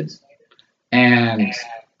hallucinated. And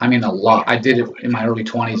I mean a lot. I did it in my early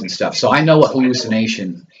 20s and stuff. So I know what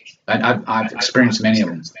hallucination. I've experienced many of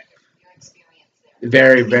them.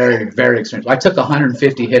 Very, very, very experienced. I took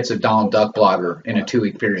 150 hits of Donald Duck Blogger in a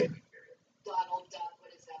 2-week period. Donald Duck,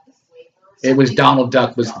 what is that, the flavor? It was Donald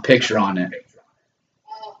Duck was the picture on it.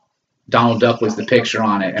 Donald Duck was the picture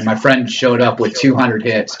on it. And my friend showed up with 200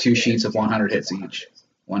 hits, 2 sheets of 100 hits each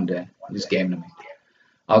one day. He just gave them to me.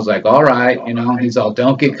 I was like, all right, you know, he's all,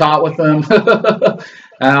 don't get caught with them.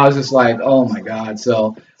 And I was just like, oh my God.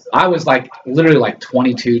 So I was like, literally like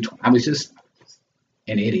 22. I was just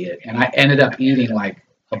an idiot. And I ended up eating like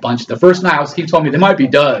a bunch. The first night he told me they might be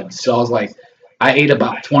duds. So I was like, I ate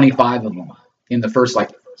about 25 of them in the first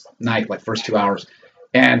like night, like first 2 hours.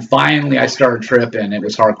 And finally I started tripping. It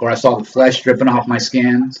was hardcore. I saw the flesh dripping off my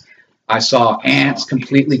skin. I saw ants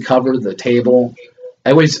completely cover the table.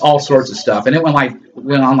 It was all sorts of stuff. And it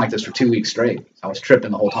went on like this for 2 weeks straight. I was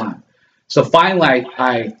tripping the whole time. So finally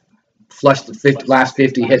I flushed the last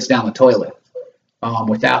 50 hits down the toilet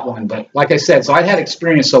with that one. But like I said, so I had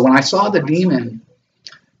experience. So when I saw the demon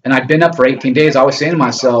and I'd been up for 18 days, I was saying to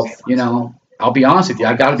myself, you know, I'll be honest with you,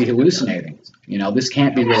 I've got to be hallucinating. You know, this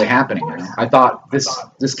can't be really happening. You know? I thought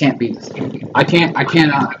this can't be, I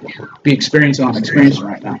cannot be experiencing what I'm experiencing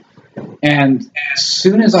right now. And as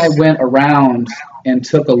soon as I went around and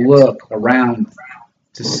took a look around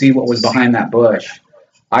to see what was behind that bush,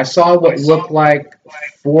 I saw what looked like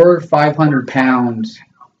 400 or 500 pound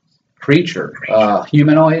creature,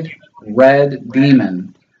 humanoid, red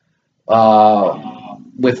demon,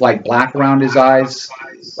 with like black around his eyes,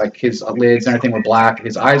 like his lids and everything were black.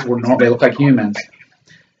 His eyes were normal; they looked like humans.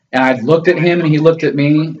 And I looked at him, and he looked at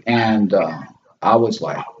me, and I was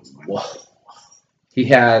like, "Whoa!" He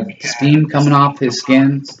had steam coming off his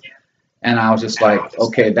skin, and I was just like,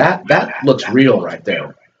 "Okay, that looks real right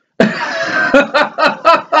there."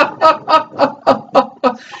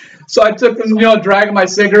 So I took them, you know, dragging my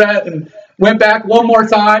cigarette and went back one more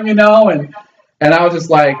time, you know, and I was just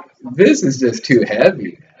like, this is just too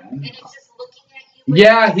heavy, man. And he's just looking at you.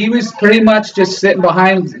 Yeah, he was pretty much just sitting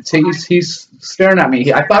behind. He's staring at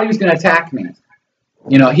me. I thought he was going to attack me.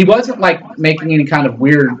 You know, he wasn't like making any kind of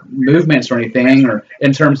weird movements or anything, or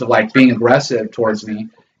in terms of like being aggressive towards me.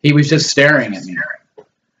 He was just staring at me.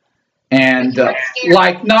 And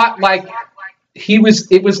like, not like,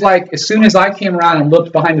 it was like as soon as I came around and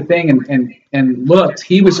looked behind the thing and looked,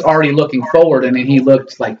 he was already looking forward, and then he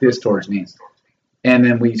looked like this towards me. And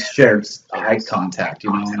then we shared eye contact,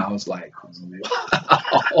 you know, and I was like,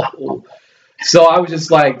 wow. So I was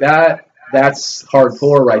just like, that's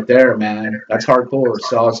hardcore right there, man. That's hardcore.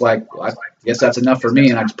 So I was like, well, I guess that's enough for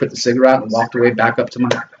me. And I just put the cigarette out and walked away back up to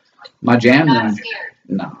my jam room. Not scared,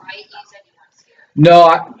 No. right? You said you weren't scared.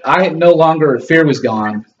 No, I no longer, fear was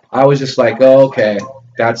gone. I was just like, oh, okay,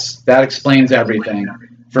 that explains everything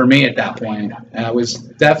for me at that point. And it was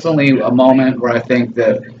definitely a moment where I think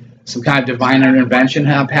that some kind of divine intervention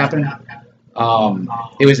happened.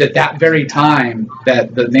 It was at that very time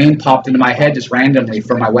that the name popped into my head just randomly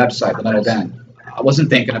from my website, The Metal Den. I wasn't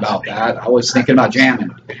thinking about that. I was thinking about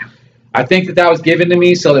jamming. I think that was given to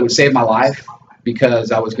me so that it would save my life,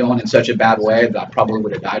 because I was going in such a bad way that I probably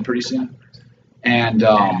would have died pretty soon. And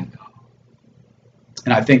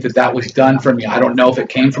I think that was done for me. I don't know if it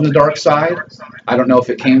came from the dark side. I don't know if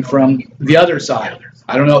it came from the other side.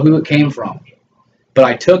 I don't know who it came from. But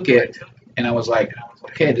I took it, and I was like,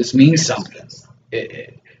 okay, this means something.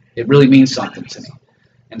 It really means something to me.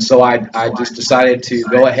 And so I just decided to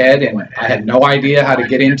go ahead, and I had no idea how to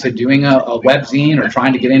get into doing a web zine or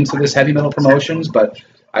trying to get into this heavy metal promotions, but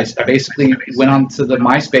I basically went onto the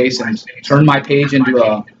MySpace and turned my page into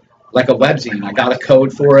a web zine. I got a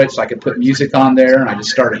code for it so I could put music on there, and I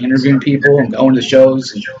just started interviewing people and going to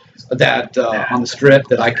shows that on the Strip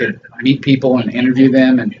that I could meet people and interview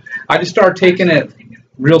them, and I just started taking it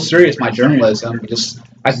real serious, my journalism.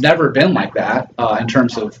 I've never been like that in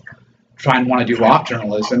terms of trying to want to do rock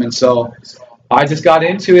journalism, and so I just got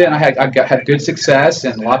into it, and I had good success,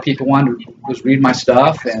 and a lot of people was read my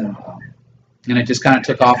stuff, and it just kind of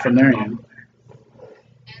took off from there, you know. And then,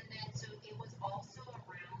 so it was also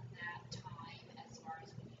around that time, as far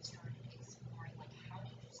as when you started exploring, like, how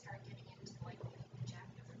did you start getting into, like, the Jack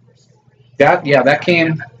the Ripper stories? That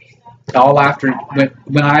came all after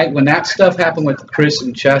when that stuff happened with Chris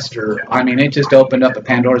and Chester. I mean, it just opened up a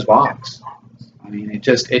Pandora's box. I mean, it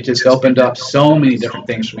just opened up so many different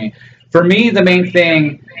things for me. For me, the main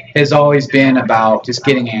thing has always been about just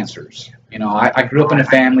getting answers. You know, I grew up in a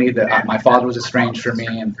family that my father was estranged from me,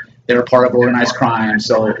 and they were part of organized crime,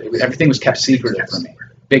 so everything was kept secretive from me,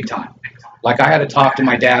 big time. Like, I had to talk to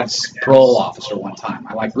my dad's parole officer one time.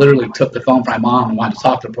 I literally took the phone from my mom and wanted to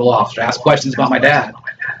talk to the parole officer, ask questions about my dad.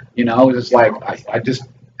 You know, it was like I just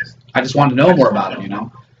wanted to know more about him. You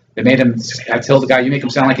know, they made him. I told the guy, "You make him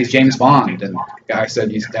sound like he's James Bond," and the guy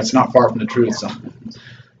said, "That's not far from the truth." So,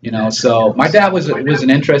 you know, so my dad was an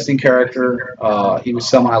interesting character. He was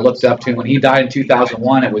someone I looked up to. When he died in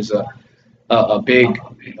 2001, it was a big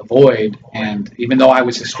void, and even though I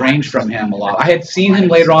was estranged from him a lot, I had seen him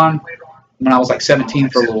later on when I was like 17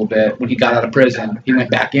 for a little bit. When he got out of prison, he went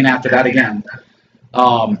back in after that again.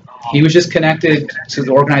 He was just connected to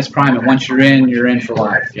the organized crime, and once you're in for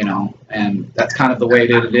life, you know, and that's kind of the way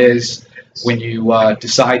that it is when you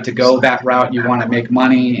decide to go that route. You want to make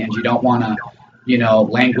money, and you don't want to, you know,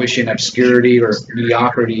 languish in obscurity or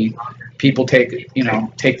mediocrity. People take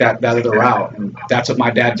that other route, and that's what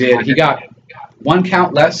my dad did. He got one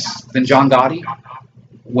count less than John Gotti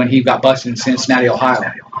when he got busted in Cincinnati,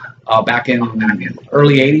 Ohio, back in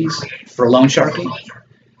early 80s for loan sharking.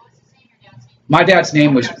 My dad's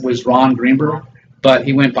name was Ron Greenberg, but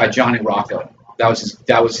he went by Johnny Rocco. That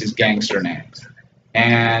was his gangster name.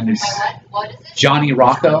 And What is it? Johnny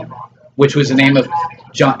Rocco, which was the name of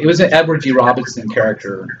John. It was an Edward G. Robinson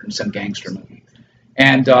character in some gangster movie.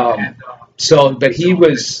 And but he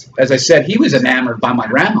was, as I said, he was enamored by my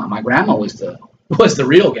grandma. My grandma was the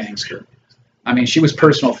real gangster. I mean, she was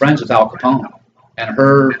personal friends with Al Capone, and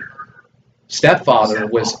her stepfather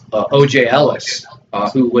was O.J. Ellis,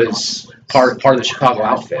 who was part of the Chicago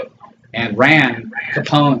outfit, and ran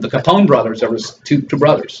Capone. The Capone brothers. There was two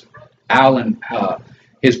brothers, Al and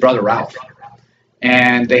his brother Ralph,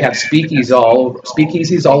 and they had speakeasies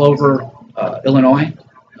all over Illinois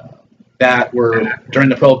that were during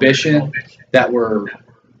the Prohibition that were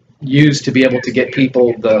used to be able to get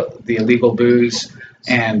people the illegal booze,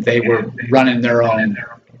 and they were running their own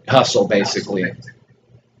hustle basically.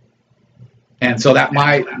 And so that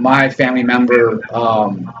my family member,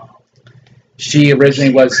 she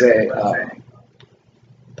originally was a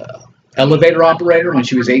elevator operator when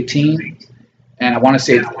she was 18, and I want to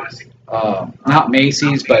say not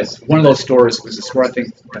Macy's, but one of those stores. It was a store I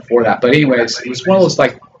think before that. But anyways, it was one of those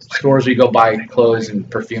like stores where you go buy clothes and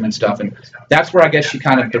perfume and stuff, and that's where I guess she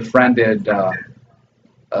kind of befriended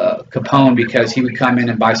Capone, because he would come in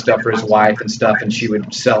and buy stuff for his wife and stuff, and she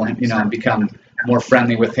would sell him, you know, and become more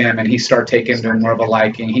friendly with him, and he started taking to more of a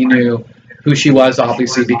liking. He knew who she was,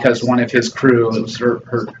 obviously, because one of his crew, it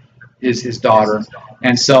was his daughter,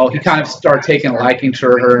 and so he kind of started taking a liking to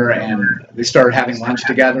her, and they started having lunch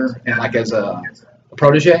together, and like as a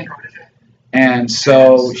protege. And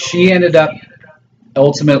so she ended up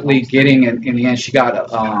ultimately getting, in the end, she got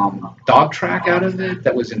a dog track out of it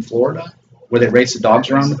that was in Florida, where they race the dogs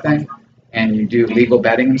around the thing, and you do legal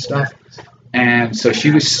betting and stuff. And so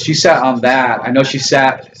she sat on that. I know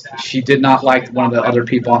she did not like one of the other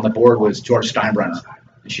people on the board was George Steinbrenner,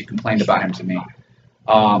 and she complained about him to me.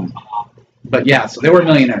 But yeah, so they were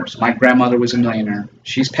millionaires. My grandmother was a millionaire.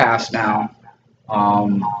 She's passed now.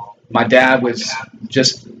 My dad was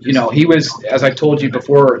just, you know, he was, as I told you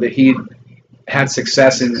before, that he had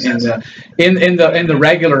success in the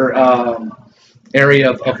regular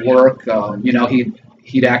area of work. You know,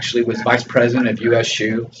 he actually was vice president of U.S.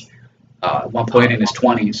 Shoe at one point in his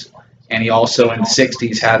 20s, and he also in the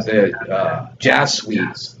 60s had the Jazz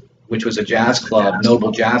Suite, which was a jazz club,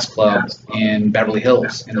 Noble Jazz Club in Beverly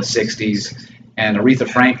Hills in the 60s, and Aretha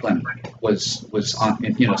Franklin was on,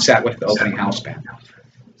 you know, sat with the opening house band.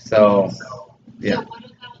 So, yeah. So what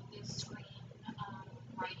about the screen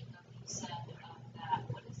writing that you said that?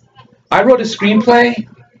 What I wrote a screenplay.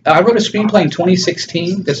 I wrote a screenplay in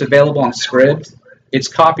 2016 that's available on Scribd. It's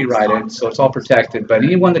copyrighted, so it's all protected. But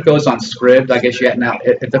anyone that goes on Scribd, I guess you had now.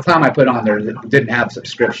 At the time I put on there, it didn't have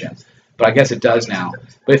subscription, but I guess it does now.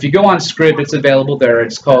 But if you go on Scribd, it's available there.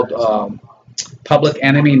 It's called Public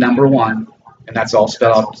Enemy Number One, and that's all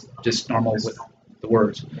spelled out just normal with the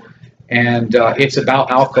words. And it's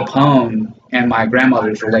about Al Capone and my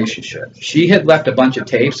grandmother's relationship. She had left a bunch of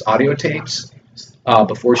tapes, audio tapes,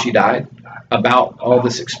 before she died, about all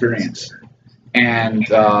this experience. And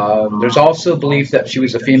there's also belief that she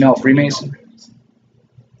was a female Freemason,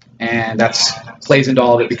 and that's plays into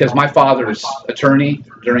all of it because my father's attorney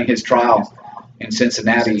during his trial in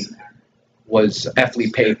Cincinnati was F.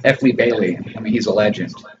 Lee Bailey. I mean, he's a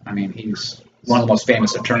legend. I mean, he's one of the most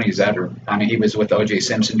famous attorneys ever. I mean, he was with the O.J.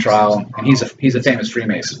 Simpson trial, and he's a famous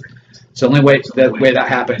Freemason. So the only way that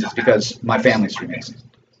happens is because my family's Freemason.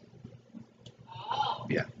 Oh.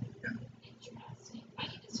 Yeah. Interesting. I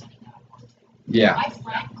need to study that more too. Yeah. My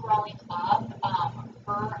friend growing up,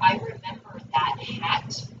 I remember that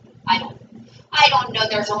hat. I don't know.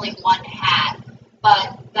 There's only one hat,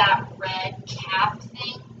 but that red cap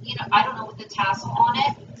thing. You know, I don't know what the tassel on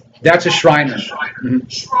it. That's a Shriner. Mm-hmm.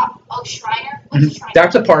 Shriner? What's Mm-hmm. Shriner?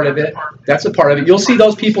 That's a part of it. That's a part of it. You'll see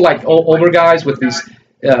those people like older guys with these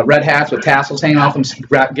red hats with tassels hanging off them,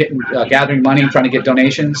 gathering money, trying to get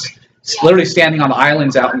donations, literally standing on the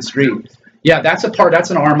islands out in the street. Yeah, that's a part. That's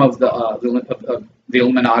an arm of the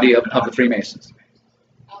Illuminati of the Freemasons.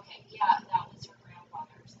 Okay, yeah, that was her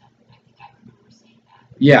grandfather's. I think I remember seeing that.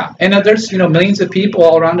 Yeah, and there's millions of people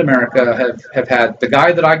all around America have had the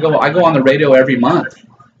guy that I go on the radio every month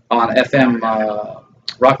on FM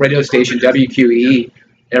rock radio station WQE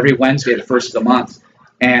every Wednesday the first of the month,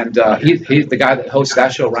 and he's the guy that hosts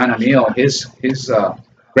that show, Ryan O'Neal. His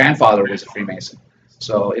grandfather was a Freemason,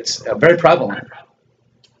 so it's very prevalent.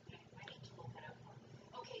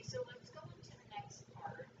 Okay, so let's go into the next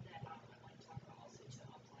part that I want to talk about also to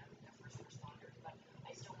apply with the first responders, but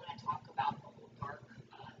I still want to talk about the whole dark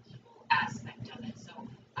evil aspect of it. So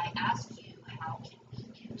I asked you, how can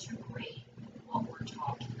we integrate what we're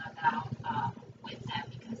talking about with them,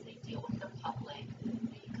 because they deal with the public,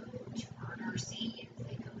 they go to murder scenes,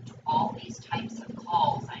 they go to all these types of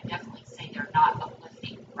calls. I definitely say they're not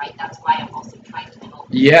uplifting, right? That's why I'm also trying to help.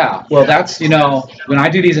 Yeah, well, that's when I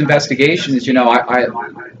do these investigations, I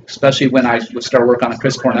especially when I would start work on a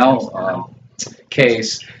Chris Cornell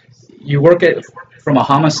case, you work it from a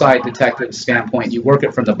homicide detective standpoint. You work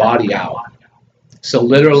it from the body out. So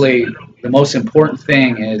literally, the most important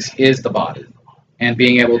thing is the body, and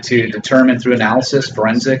being able to determine through analysis,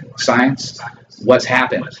 forensic science, what's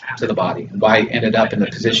happened to the body and why it ended up in the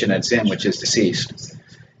position it's in, which is deceased.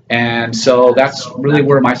 And so that's really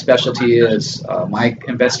where my specialty is. My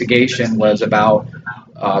investigation was about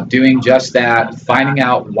doing just that, finding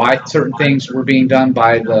out why certain things were being done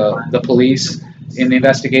by the police in the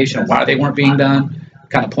investigation, why they weren't being done,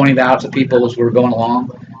 kind of pointing that out to people as we were going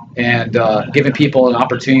along, and giving people an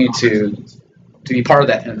opportunity to be part of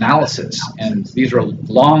that analysis. And these are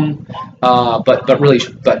long,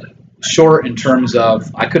 but short in terms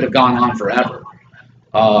of I could have gone on forever.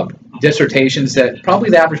 Dissertations that probably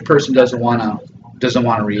the average person doesn't want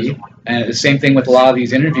to read, and the same thing with a lot of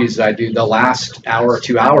these interviews that I do. The last hour or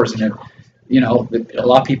 2 hours, and a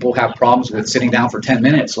lot of people have problems with sitting down for 10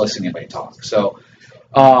 minutes listening to anybody talk. So,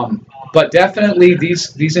 but definitely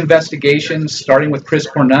these investigations, starting with Chris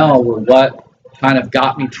Cornell, were what kind of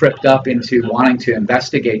got me tripped up into wanting to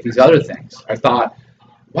investigate these other things. I thought,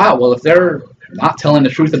 wow, well, if they're not telling the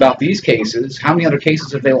truth about these cases, how many other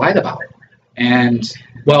cases have they lied about? And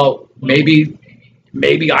well, maybe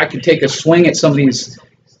I could take a swing at some of these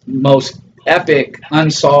most epic,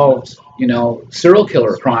 unsolved, serial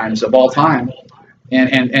killer crimes of all time,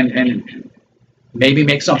 and maybe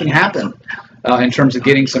make something happen in terms of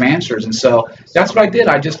getting some answers. And so that's what I did.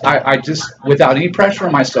 I just without any pressure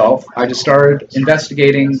on myself, I just started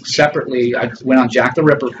investigating separately. I went on Jack the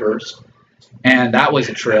Ripper first, and that was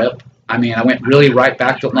a trip. I mean, I went really right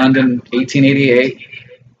back to London, 1888.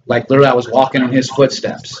 Like literally, I was walking in his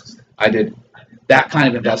footsteps. I did that kind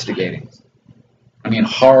of investigating. I mean,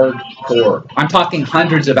 hardcore. I'm talking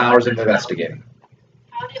hundreds of hours of investigating.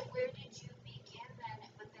 Where did you begin then?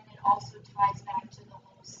 But then it also ties back to the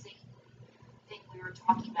whole Satan thing we were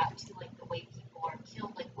talking about too, like the way people are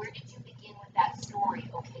killed. Like, where did you begin with that story?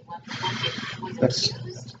 Okay, let me look at who was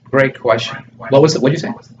accused. Great question. What was it? What did you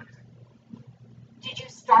say? Did you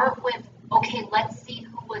start with, okay, let's see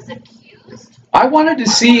who was accused? I wanted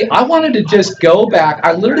to just go back.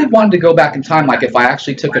 I literally wanted to go back in time, like if I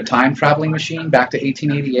actually took a time traveling machine back to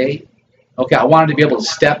 1888. Okay, I wanted to be able to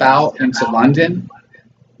step out into London,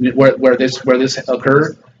 where this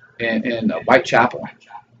occurred in Whitechapel.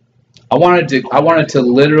 I wanted to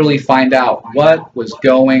literally find out what was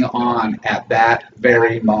going on at that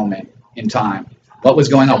very moment in time. What was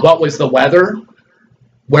going on? What was the weather?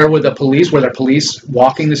 Where were the police? Were there police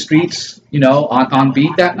walking the streets, on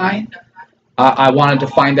beat that night? I wanted to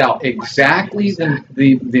find out exactly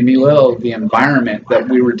the milieu, the environment that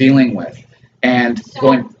we were dealing with, and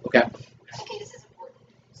going. Okay. Okay, this is important.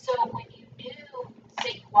 So when you knew,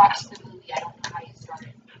 say you watched the movie, I don't know how you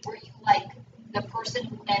started. Were you like the person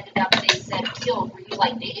who ended up, they said killed? Were you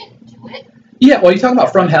like they didn't do it? Yeah. Well, you talking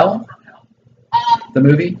about From Hell, the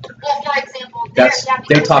movie? Well, for example,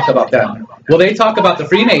 They talk about that. Well, they talk about the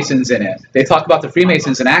Freemasons in it. They talk about the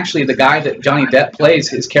Freemasons, and actually the guy that Johnny Depp plays,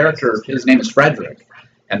 his character, his name is Frederick.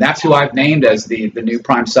 And that's who I've named as the new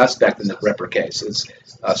prime suspect in the Ripper case, is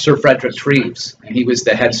Sir Frederick Treves. And he was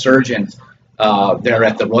the head surgeon there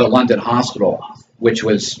at the Royal London Hospital, which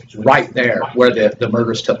was right there where the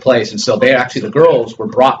murders took place. And so the girls were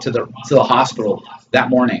brought to the hospital that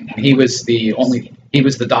morning. And he was the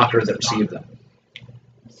doctor that received them.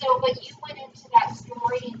 So, but you went into that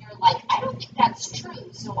story and you're like, I don't think that's true.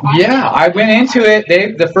 So I went into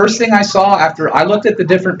it. The first thing I saw after I looked at the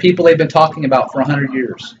different people they've been talking about for 100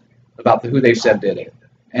 years, about who they said did it,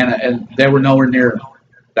 and they were nowhere near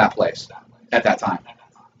that place at that time.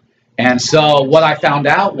 And so what I found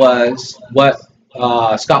out was what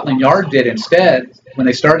Scotland Yard did instead when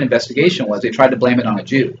they started an investigation was they tried to blame it on a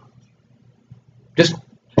Jew. Just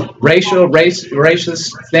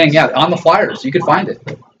racist thing. Yeah, on the flyers you could find it.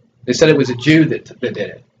 They said it was a Jew that did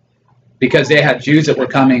it because they had Jews that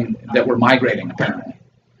were migrating apparently,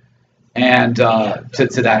 and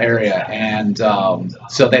to that area, and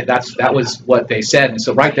so that was what they said. And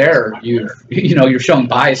so right there, you're showing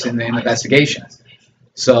bias in the investigation.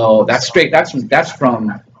 So that's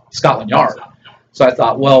from Scotland Yard. So I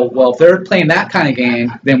thought, well, if they're playing that kind of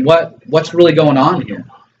game, then what's really going on here?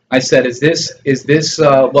 I said, is this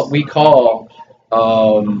what we call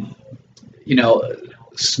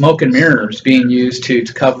smoke and mirrors being used to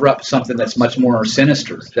cover up something that's much more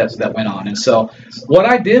sinister that went on? And so what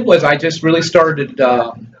I did was I just really started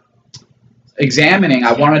examining.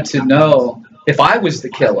 I wanted to know if I was the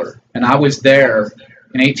killer and I was there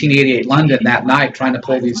in 1888 London that night trying to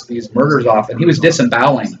pull these murders off, and he was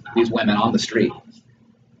disemboweling these women on the street.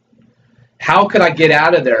 How could I get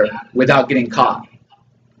out of there without getting caught?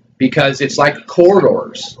 Because it's like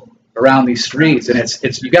corridors around these streets, and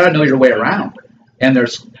it's you got to know your way around. And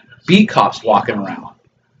there's beat cops walking around.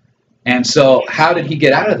 And so how did he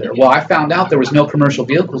get out of there? Well, I found out there was no commercial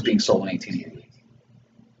vehicles being sold in 1888.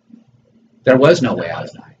 There was no way out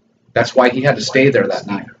at night. That's why he had to stay there that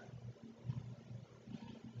night.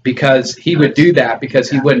 Because he would do that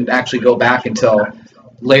because he wouldn't actually go back until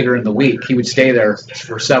later in the week. He would stay there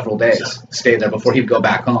for several days, stay there before he'd go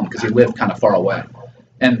back home because he lived kind of far away.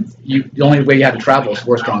 And the only way you had to travel was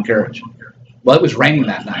horse-drawn carriage. Well, it was raining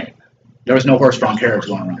that night. There was no horse-drawn carriage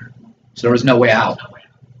going around. So there was no way out.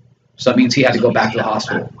 So that means he had to go back to the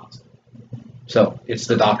hospital. So it's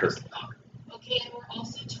the doctor. Okay, and we're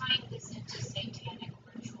also tying this into satanic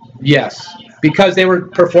rituals. Yes, because they were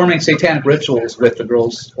performing satanic rituals with the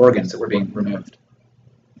girls' organs that were being removed.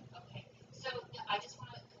 Okay, so I just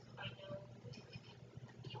want to, I know it can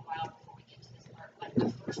be a while before we get to this part, but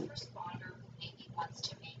the first responder who maybe wants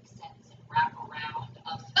to make sense and wrap around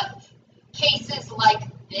of cases like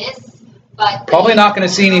this, but probably not going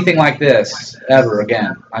to see anything like this ever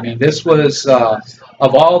again. I mean, this was,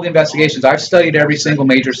 of all the investigations, I've studied every single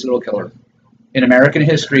major serial killer in American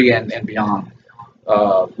history and beyond,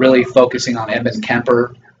 really focusing on Edmund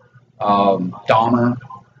Kemper, Dahmer,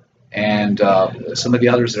 and some of the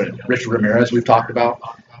others, that Richard Ramirez we've talked about.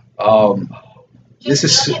 This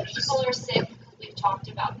is... That people are sick because we've talked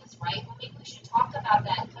about this, right? Well, maybe we should talk about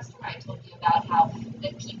that. Customer, I told you about how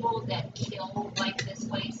the people that kill like this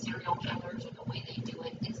way, serial killers, or the way they do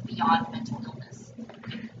it, is beyond mental illness.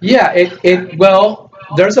 Yeah, well,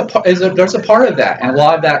 there's a part of that, and a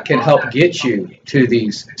lot of that can help get you to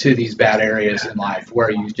these bad areas in life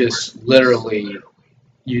where you just literally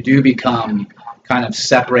you do become kind of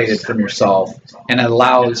separated from yourself, and it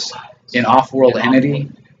allows an off-world entity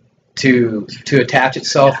to attach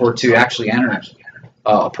itself or to actually enter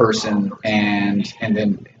a person and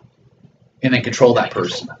then control that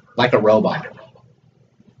person like a robot.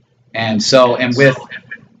 And with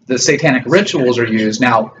the satanic rituals are used.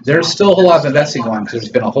 Now, there's still a whole lot of investing going on because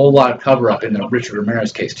there's been a whole lot of cover-up in the Richard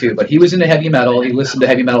Ramirez case too. But he was into heavy metal. He listened to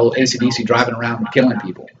heavy metal, AC/DC, driving around and killing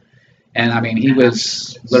people. And, I mean, he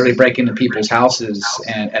was literally breaking into people's houses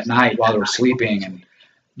at night while they were sleeping and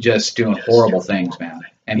just doing horrible things, man.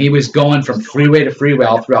 And he was going from freeway to freeway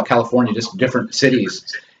all throughout California, just different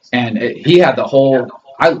cities. And he had the whole.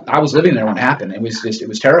 I was living there when it happened. It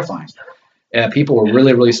was terrifying. People were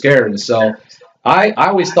really, really scared. And so I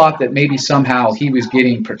always thought that maybe somehow he was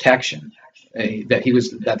getting protection,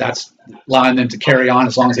 that's allowing them to carry on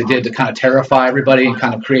as long as they did, to kind of terrify everybody and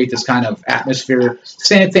kind of create this kind of atmosphere.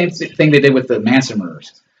 Same thing they did with the Manson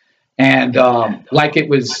murders, and like it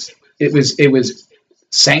was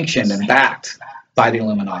sanctioned and backed by the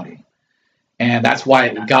Illuminati, and that's why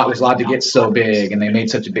God was allowed to get so big, and they made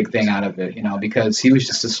such a big thing out of it, because he was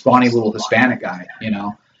just a scrawny little Hispanic guy,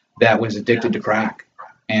 that was addicted to crack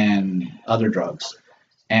and other drugs.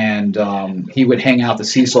 And he would hang out at the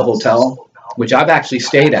Cecil Hotel, which I've actually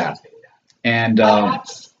stayed at. And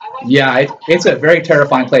yeah, it's a very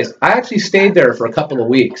terrifying place. I actually stayed there for a couple of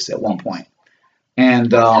weeks at one point.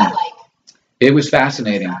 And it was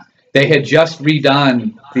fascinating. They had just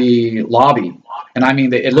redone the lobby. And I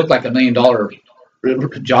mean, it looked like $1 million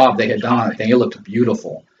job they had done on it. It looked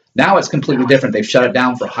beautiful. Now it's completely different. They've shut it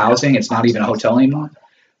down for housing. It's not even a hotel anymore.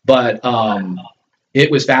 But it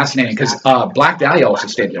was fascinating because Black Dahlia also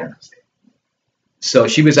stayed there. So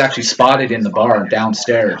she was actually spotted in the bar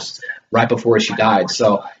downstairs right before she died.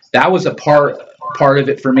 So that was a part of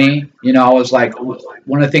it for me. I was like,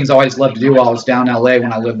 one of the things I always loved to do while I was down in LA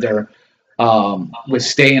when I lived there was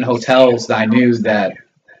stay in hotels that I knew that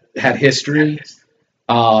had history.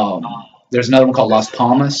 There's another one called Las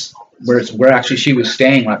Palmas, where actually she was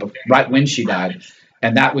staying right when she died.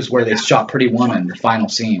 And that was where they shot Pretty Woman, the final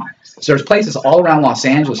scene. So there's places all around Los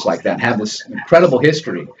Angeles like that and have this incredible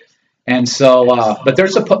history. And so, but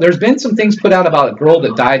there's been some things put out about a girl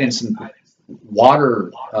that died in some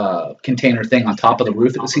water container thing on top of the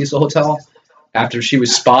roof at the Cecil Hotel after she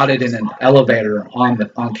was spotted in an elevator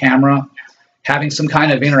on camera having some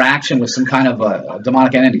kind of interaction with some kind of a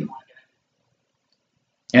demonic entity.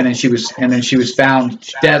 And then she was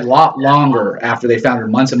found dead a lot longer after they found her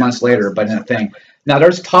months and months later, but in a thing. Now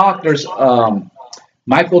there's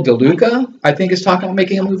Michael DeLuca, I think, is talking about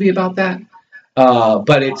making a movie about that.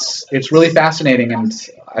 But it's really fascinating, and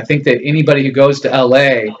I think that anybody who goes to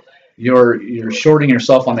LA, you're shorting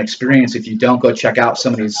yourself on the experience if you don't go check out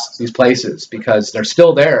some of these places, because they're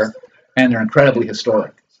still there and they're incredibly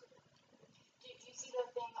historic. Did you see the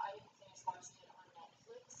thing I didn't finish watching it on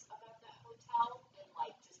Netflix about that hotel and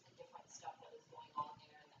like just the different stuff that was going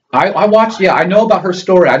on there? I watched, yeah, I know about her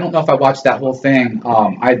story. I don't know if I watched that whole thing.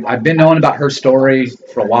 I've been knowing about her story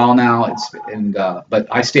for a while now. But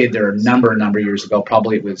I stayed there a number of years ago.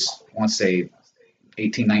 Probably it was, I want to say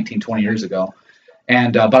 18, 19, 20 years ago.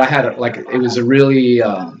 And, but I had it was a really,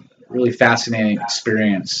 really fascinating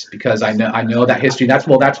experience because I know that history. That's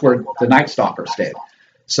where the Night Stalker stayed.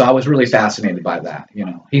 So I was really fascinated by that.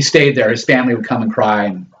 He stayed there. His family would come and cry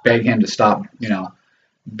and beg him to stop,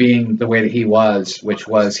 being the way that he was, which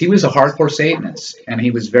was, he was a hardcore Satanist, and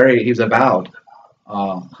he was avowed.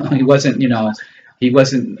 He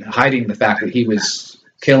wasn't hiding the fact that he was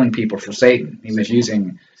killing people for Satan. He was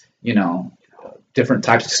using, different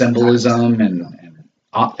types of symbolism and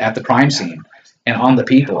at the crime scene and on the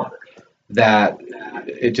people, that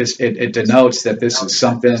it denotes that this is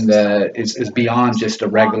something that is beyond just a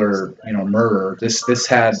regular, murder. This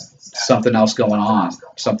had something else going on,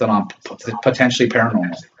 something on potentially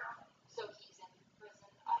paranormal. So he's in prison.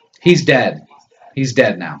 He's dead. He's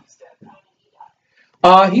dead now.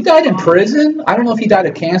 He died in prison. I don't know if he died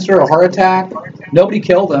of cancer or a heart attack. Nobody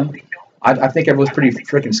killed him. I think everyone's pretty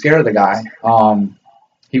freaking scared of the guy.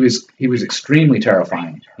 He was extremely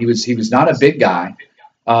terrifying. He was not a big guy,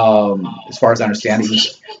 as far as I understand.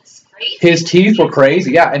 His teeth were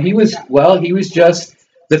crazy. Yeah, and he was just,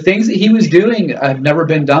 the things that he was doing have never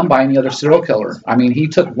been done by any other serial killer. I mean, he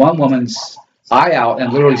took one woman's eye out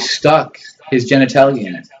and literally stuck his genitalia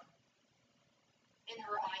in it,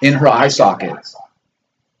 in her eye socket.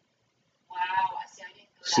 Wow.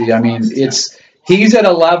 See, I mean, he's at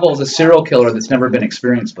a level as a serial killer that's never been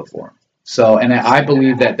experienced before. So, and I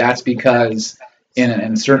believe that that's because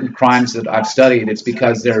in certain crimes that I've studied, it's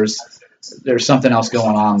because there's something else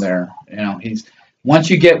going on there.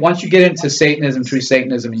 Once you get into Satanism, true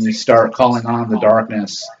Satanism, and you start calling on the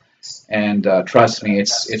darkness, and trust me,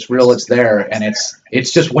 it's real, it's there, and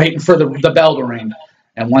it's just waiting for the bell to ring.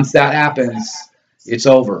 And once that happens, it's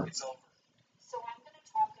over. So I'm going to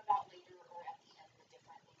talk about later or at the end the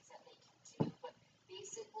different things that they can do, but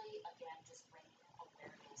basically, again, just bringing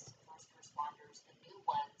awareness to first responders, the new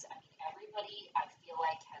ones. I mean, everybody, I feel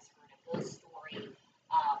like, has heard a ghost story.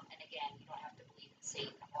 And again, you don't have to believe in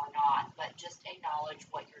Satan or not, but just acknowledge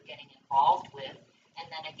what you're getting involved with. And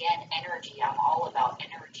then again, energy. I'm all about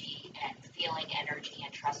energy and feeling energy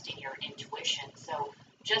and trusting your intuition. So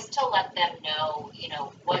just to let them know, you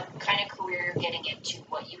know, what kind of career you're getting into,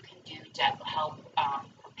 what you can do to help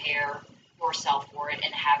prepare yourself for it,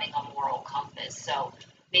 and having a moral compass. So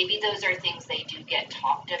maybe those are things they do get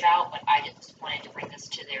talked about, but I just wanted to bring this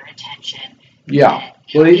to their attention. Yeah.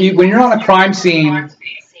 Well, when you're on a crime scene,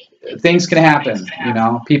 things can happen. You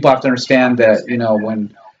know, people have to understand that, you know,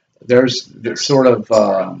 when there's this sort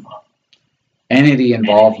of entity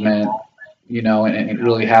involvement, you know, and it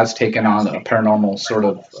really has taken on a paranormal sort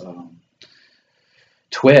of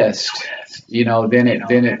twist, you know, then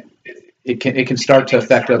it can start to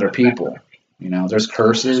affect other people. You know, there's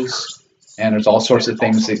curses and there's all sorts of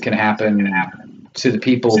things that can happen to the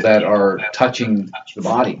people that are touching the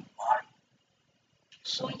body.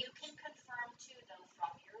 So. Well, you can confirm too, though, from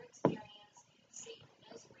your experience, Satan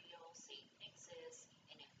is real, Satan exists,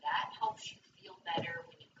 and if that helps you feel better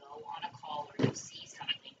when you go on a call or you see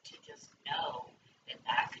something, to just know that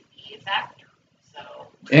that could be a factor. So.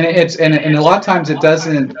 And a lot of times it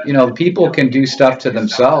doesn't. You know, people can do stuff to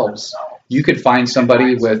themselves. You could find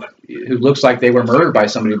somebody who looks like they were murdered by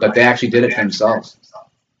somebody, but they actually did it themselves.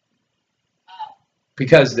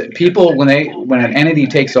 Because people, when an entity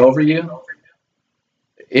takes over you,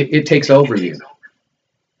 it takes over you,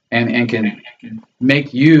 and can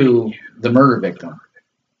make you the murder victim.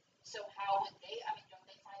 So how would they? I mean, don't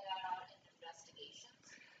they find that out in investigations?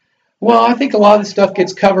 Well, I think a lot of the stuff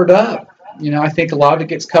gets covered up. You know, I think a lot of it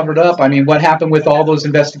gets covered up. I mean, what happened with all those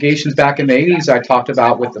investigations back in the 80s I talked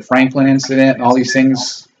about with the Franklin incident and all these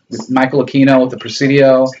things with Michael Aquino with the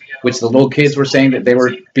Presidio, which the little kids were saying that they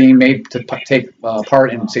were being made to take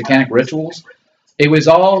part in satanic rituals. It was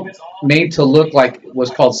all made to look like it was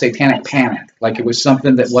called satanic panic, like it was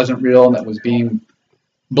something that wasn't real and that was being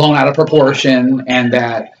blown out of proportion, and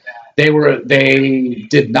that they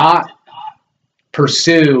did not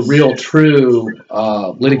pursue real, true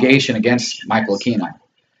litigation against Michael Aquino.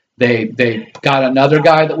 They got another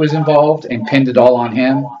guy that was involved and pinned it all on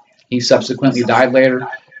him. He subsequently died later,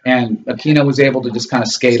 and Aquino was able to just kind of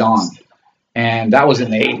skate on. And that was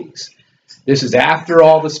in the 80s. This is after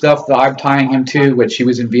all the stuff that I'm tying him to, which he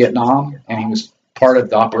was in Vietnam, and he was part of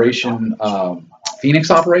the Operation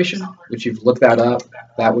Phoenix operation, which you've looked that up.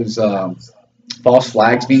 That was false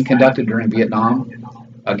flags being conducted during Vietnam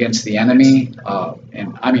against the enemy,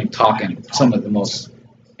 and I mean talking some of the most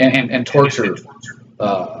and torture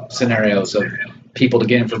scenarios of people to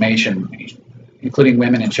get information, including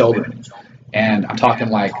women and children. And I'm talking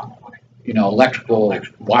like, you know, electrical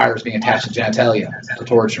wires being attached to genitalia to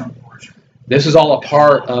torture them. This is all a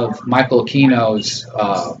part of Michael Aquino's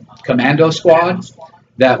commando squad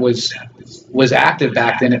that was active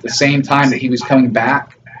back then at the same time that he was coming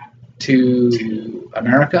back to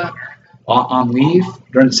America on leave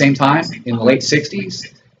during the same time in the late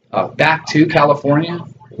 60s, back to California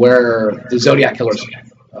where the Zodiac killers,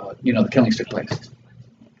 you know, the killings took place.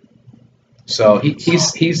 So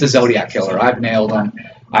he's the Zodiac killer. I've nailed him.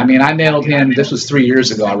 I mean, I nailed him. This was 3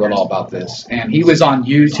 years ago. I wrote all about this. And he was on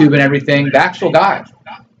YouTube and everything. The actual guy,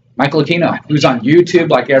 Michael Aquino, he was on YouTube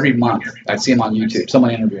like every month. I'd see him on YouTube,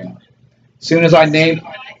 someone interviewing him. As soon as I named,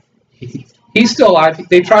 he's still alive.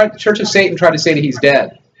 Church of Satan tried to say that he's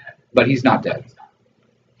dead, but he's not dead.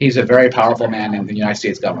 He's a very powerful man in the United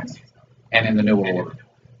States government and in the New World Order.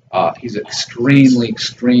 He's extremely,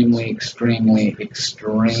 extremely, extremely,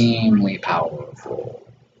 extremely powerful.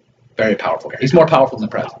 Very powerful guy. He's more powerful than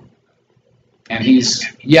the president. And he's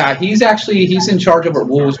in charge over at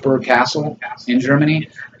Wolfsburg Castle in Germany.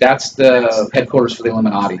 That's the headquarters for the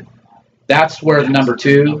Illuminati. That's where the number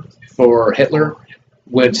 2 for Hitler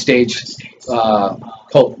would stage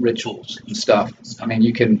cult rituals and stuff. I mean,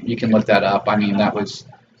 you can look that up. I mean, that was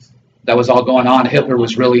all going on. Hitler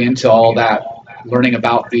was really into all that, learning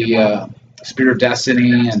about the Spirit of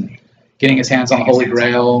Destiny and getting his hands on the Holy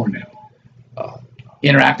Grail, and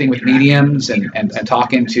interacting with mediums and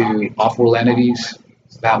talking to off-world entities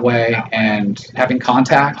that way and having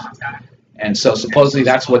contact. And so supposedly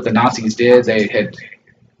that's what the Nazis did. They had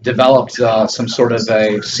developed some sort of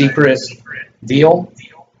a secret deal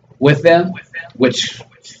with them, which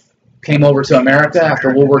came over to America after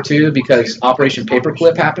World War II because Operation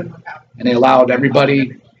Paperclip happened, and they allowed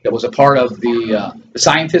everybody that was a part of the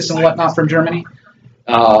scientists and whatnot from Germany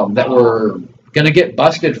that were going to get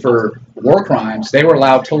busted for war crimes. They were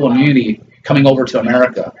allowed total immunity coming over to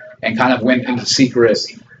America and kind of went into secret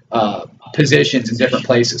positions in different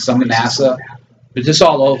places, some in NASA, but just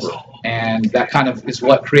all over. And that kind of is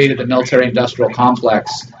what created the military-industrial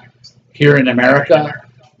complex here in America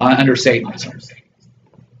under Satanism.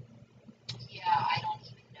 Yeah, I don't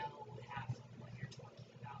even know half of what you're talking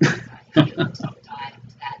about. I feel to dive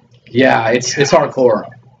that deep. Yeah, it's hardcore.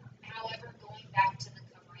 However, going back to the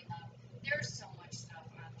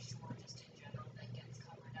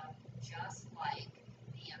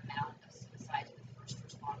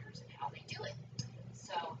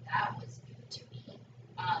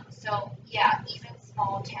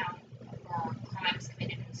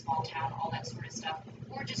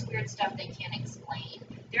or just weird stuff they can't explain,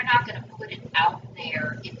 they're not going to put it out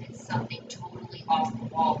there if it's something totally off the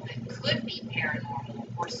wall that could be paranormal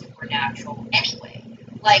or supernatural anyway.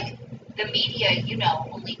 Like, the media, you know,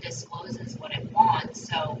 only discloses what it wants.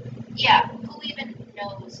 So, yeah, who even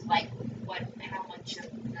knows, like, how much of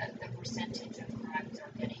the percentage of crimes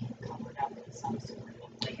are getting covered up in some sort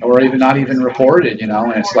of way? Or even not even reported, you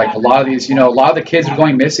know, and it's like a lot of these, you know, a lot of the kids who are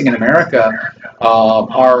going missing in America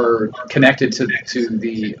are connected to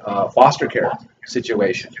the foster care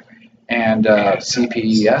situation. And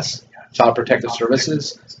CPS, Child Protective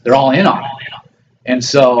Services, they're all in on it. And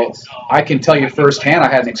so I can tell you firsthand,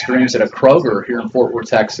 I had an experience at a Kroger here in Fort Worth,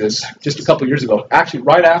 Texas, just a couple years ago. Actually,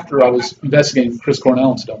 right after I was investigating Chris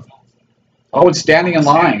Cornell and stuff. I was standing in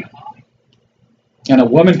line, and a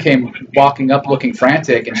woman came walking up looking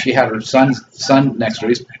frantic, and she had her son next to her,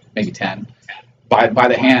 he's maybe 10, by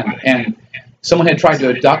the hand. And someone had tried to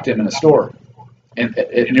abduct him in a store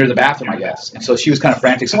near the bathroom, I guess. And so she was kind of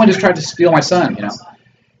frantic. Someone just tried to steal my son, you know.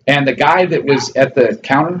 And the guy that was at the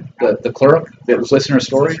counter, the clerk that was listening to her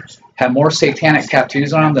story, had more satanic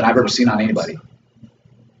tattoos on him than I've ever seen on anybody.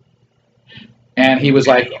 And he was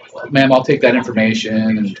like, ma'am, I'll take that information,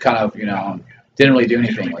 and kind of, you know, didn't really do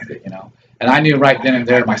anything with it, you know. And I knew right then and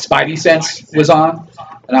there my spidey sense was on,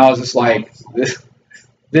 and I was just like,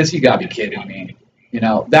 this you gotta be kidding me. You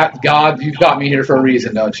know, that God, you've got me here for a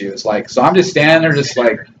reason, don't you? It's like, so I'm just standing there just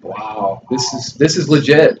like, wow, this is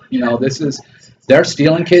legit. You know, they're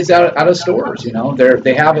stealing kids out of stores, you know.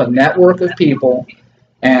 They have a network of people,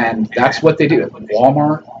 and that's what they do.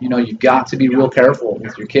 Walmart, you know, you've got to be real careful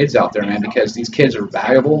with your kids out there, man, because these kids are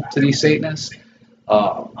valuable to these Satanists.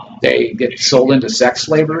 They get sold into sex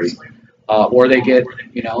slavery, or they get,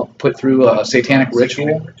 you know, put through a satanic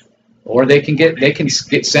ritual, or they can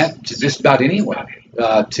get sent to just about anywhere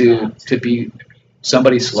to be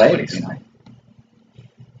somebody's slave, you know.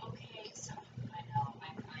 Okay, so I know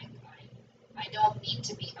I don't mean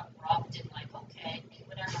to be abrupt and like, okay,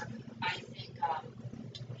 whatever. I think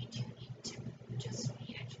we do need to just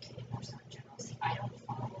be educated more so in general. See, I don't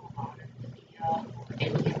follow a lot of media or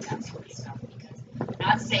any of that sort of stuff because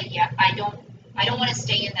not to say, yeah, I don't want to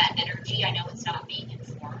stay in that energy. I know it's not being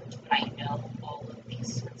informed, but I know all of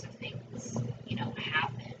these sorts of things, you know,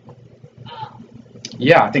 happen.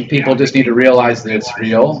 Yeah, I think people just need to realize that it's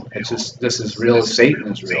real. It's just this is real as Satan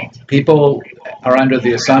is real. People are under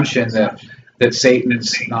the assumption that Satan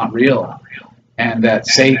is not real, and that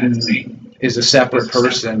Satan is a separate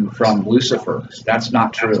person from Lucifer. That's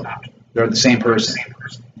not true. They're the same person.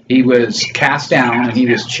 He was cast down and he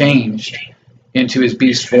was changed into his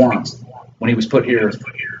beast form when he was put here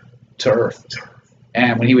to earth.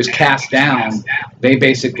 And when he was cast down, they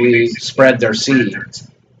basically spread their seed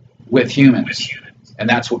with humans. And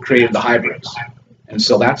that's what created the hybrids. And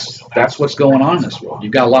so that's what's going on in this world.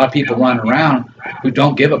 You've got a lot of people running around who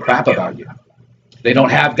don't give a crap about you. They don't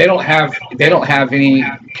have any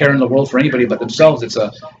care in the world for anybody but themselves.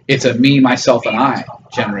 It's a me, myself, and I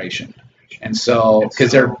generation. And so, because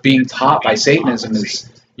they're being taught by Satanism is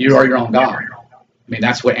you are your own God. I mean,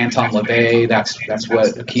 that's what Anton LaVey, that's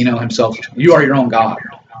what Aquino himself, you are your own God.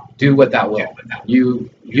 Do what thou will. You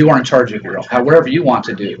are in charge of your own, whatever you want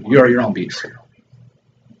to do. You are your own beast.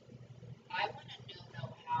 I want to know,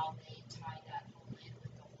 though, how they tie that whole in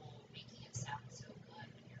with the whole making it sound so good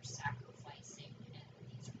when you're sacrificing and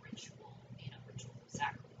these ritual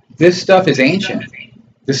sacrifices. This stuff is ancient.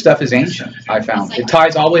 This stuff is ancient, I found. It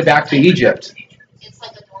ties all the way back to Egypt. It's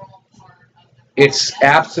like a normal part of the It's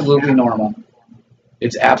absolutely normal.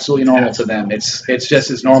 It's absolutely normal to them. It's just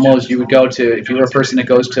as normal as you would go to, if you were a person that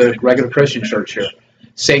goes to a regular Christian church here.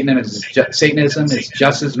 Satanism is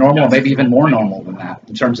just as normal, maybe even more normal than that,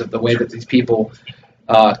 in terms of the way that these people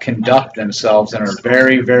conduct themselves and are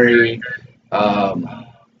very, very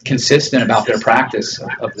consistent about their practice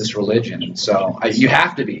of this religion. And so you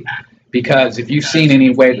have to be, because if you've seen any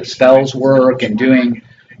way the spells work and doing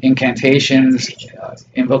incantations,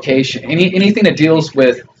 invocation, anything that deals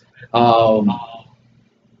with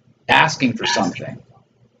asking for something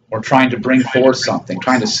or trying to bring forth something,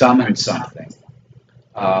 trying to summon something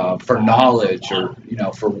for knowledge or, you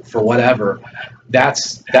know, for whatever,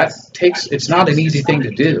 it's not an easy thing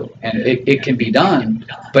to do, and it can be done,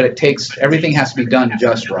 but everything has to be done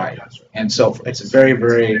just right. And so it's a very,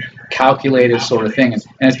 very calculated sort of thing, and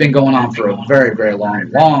it's been going on for a very, very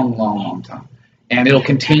long time, and it'll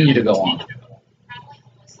continue to go on. Probably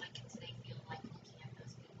almost like they feel like looking at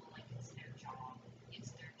those people like it's their job.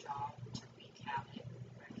 It's their job to wreak havoc,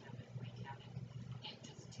 and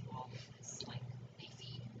just do all of this. Like they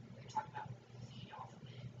feed. They're talking about feed off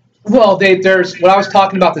of it. Well, there's what I was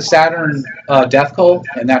talking about, the Saturn death cult,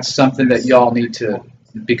 and that's something that y'all need to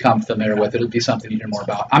become familiar with it. It'll be something you hear more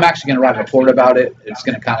about. I'm actually going to write a report about it. It's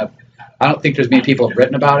going to kind of, I don't think there's many people have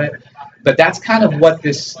written about it, but that's kind of what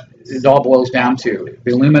it all boils down to.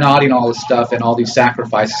 The Illuminati and all this stuff and all these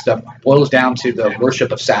sacrifice stuff boils down to the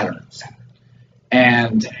worship of Saturn.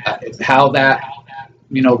 And how that,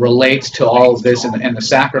 relates to all of this and the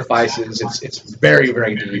sacrifices, it's very,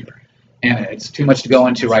 very deep. And it's too much to go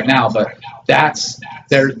into right now, but that's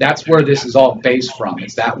where this is all based from.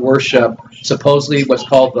 It's that worship, supposedly what's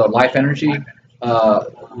called the life energy,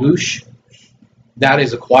 whoosh, that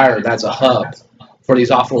is acquired, that's a hub for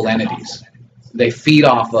these awful entities. They feed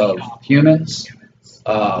off of humans,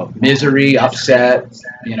 misery, upset,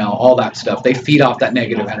 all that stuff. They feed off that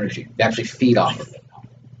negative energy. They actually feed off of it.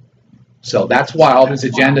 So that's why all these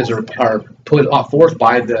agendas are put forth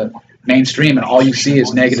by the mainstream, and all you see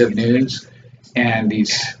is negative news and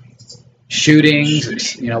these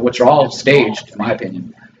shootings, which are all staged, in my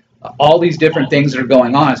opinion. All these different things that are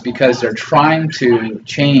going on is because they're trying to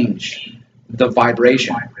change the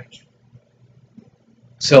vibration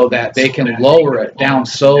so that they can lower it down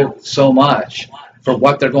so much for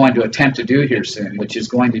what they're going to attempt to do here soon, which is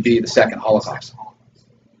going to be the second Holocaust.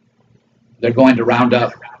 They're going to round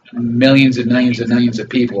up millions and millions and millions of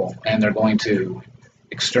people, and they're going to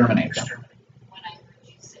exterminate them. When I heard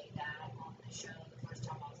you say that on the show the first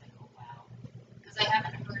time, I was like, oh wow, because I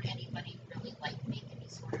haven't heard anybody really make any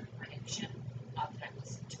sort of prediction. Not that I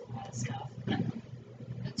listen to a lot of stuff.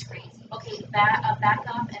 That's crazy. Okay, back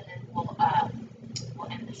up, and then we'll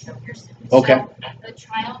end the show here soon. Okay. So the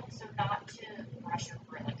child, not to brush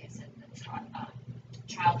over, like I said, the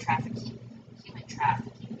child trafficking, human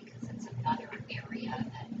trafficking, because it's another area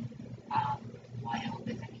that, I hope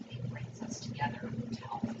if anything brings us together to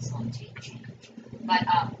help facilitate change. But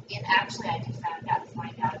actually, I did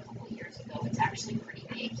find out a couple of years ago, it's actually pretty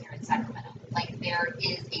big here in Sacramento. There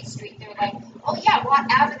is a street there, oh yeah,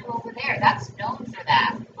 Watt Avenue over there, that's known for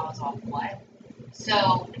that. I was all, what?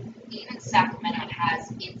 So even Sacramento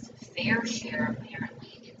has its fair share,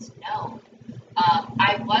 apparently, it's known.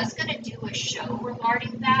 I was going to do a show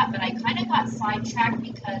regarding that, but I kind of got sidetracked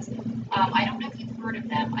because I don't know if you've heard of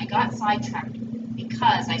them. I got sidetracked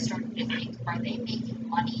because I started to think, are they making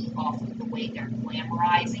money off of the way they're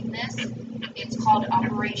glamorizing this? It's called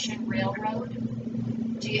Operation Railroad.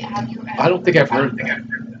 Have you ever I don't think I've heard of that.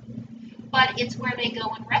 But it's where they go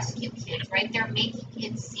and rescue kids, right? They're making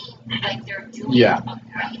it seem like they're doing a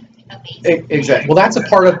great, amazing Exactly. Well, that's a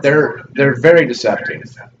part of they're very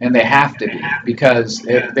deceptive, and they have to be, because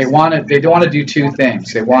they don't want to do two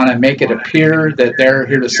things. They want to make it appear that they're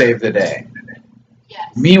here to save the day.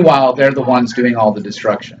 Yes. Meanwhile, they're the ones doing all the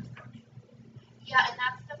destruction. Yeah, and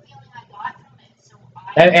that's the feeling I got from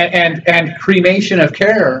it. So And cremation of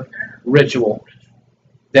care ritual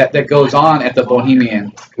that goes on at the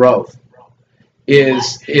Bohemian Grove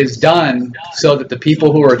is done so that the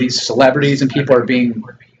people who are these celebrities and people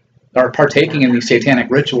are partaking in these satanic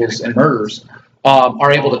rituals and murders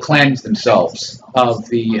are able to cleanse themselves of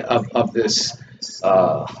this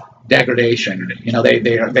degradation.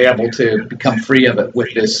 They're able to become free of it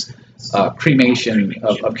with this cremation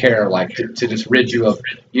of care, to just rid you of,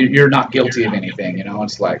 you're not guilty of anything.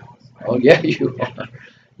 It's like, oh yeah, you are.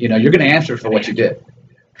 You're going to answer for what you did.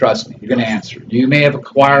 Trust me, you're going to answer. You may have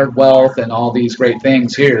acquired wealth and all these great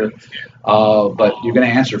things here, but you're going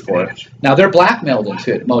to answer for it. Now, they're blackmailed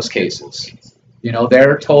into it in most cases.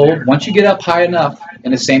 They're told, once you get up high enough,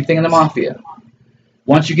 and the same thing in the mafia,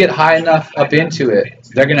 once you get high enough up into it,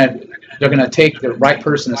 they're gonna take the right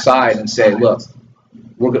person aside and say, look,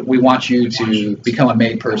 we want you to become a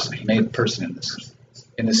made person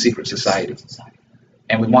in this secret society,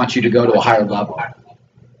 and we want you to go to a higher level,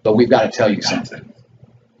 but we've got to tell you something.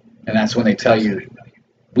 And that's when they tell you,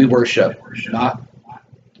 we worship not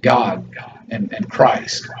God and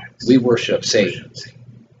Christ. We worship Satan.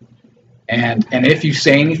 And if you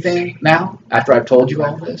say anything now, after I've told you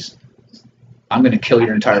all this, I'm going to kill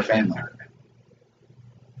your entire family.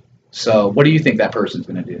 So what do you think that person's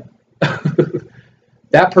going to do?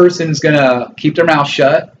 That person's going to keep their mouth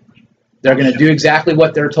shut. They're going to do exactly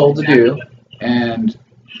what they're told to do and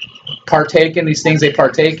partake in these things they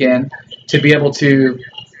partake in to be able to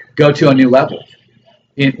go to a new level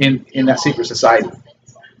in that secret society.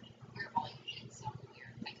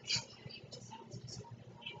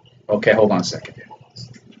 Okay, hold on a second.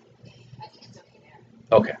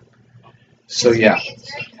 Okay. So yeah.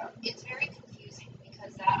 It's very confusing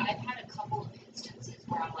because I've had a couple of instances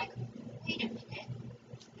where I'm like, wait a minute,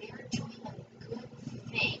 they're doing a good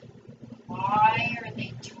thing. Why are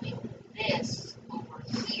they doing this over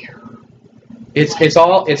here? It's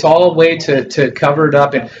all a way to cover it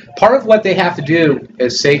up, and part of what they have to do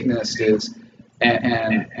as Satanists is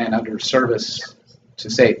and under service to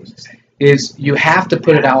Satan, is you have to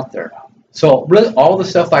put it out there. So really, all the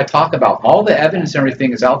stuff I talk about, all the evidence and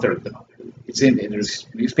everything is out there. It's in. There's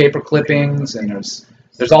newspaper clippings, and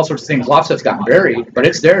there's all sorts of things. Lots of stuff's gotten buried, but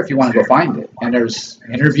it's there if you want to go find it. And there's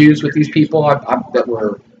interviews with these people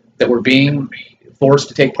that were being forced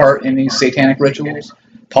to take part in these satanic rituals.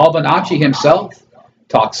 Paul Bonacci himself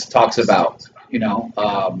talks about,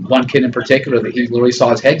 one kid in particular that he literally saw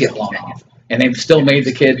his head get blown off, and they still made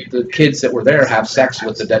the kids that were there have sex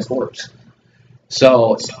with the dead corpse.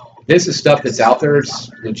 So this is stuff that's out there.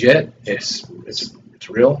 It's legit. It's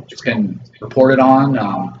real. It's been reported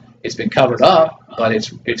on. It's been covered up, but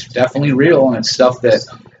it's definitely real, and it's stuff that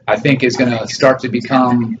I think is going to start to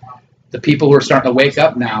become. The people who are starting to wake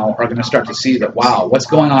up now are going to start to see that, wow, what's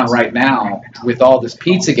going on right now with all this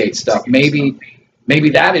Pizzagate stuff? Maybe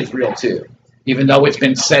that is real too, even though it's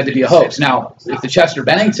been said to be a hoax. Now, with the Chester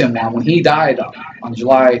Bennington one, when he died on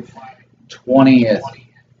July 20th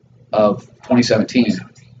of 2017,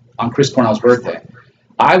 on Chris Cornell's birthday,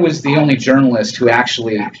 I was the only journalist who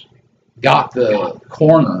actually got the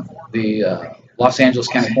coroner, the Los Angeles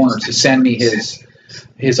County coroner, to send me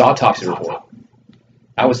his autopsy report.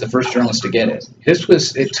 I was the first journalist to get it.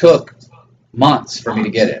 It took months for me to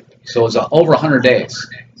get it. So it was over 100 days.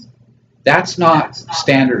 That's not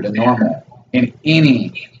standard and normal in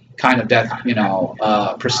any kind of death,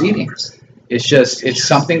 proceedings. It's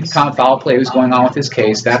something kind of foul play was going on with his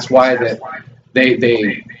case. That's why that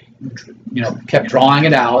they kept drawing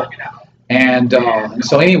it out. And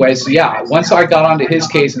so anyways, yeah, once I got onto his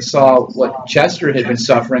case and saw what Chester had been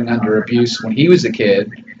suffering under abuse when he was a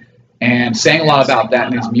kid, and sang a lot about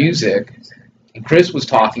that in his music, and Chris was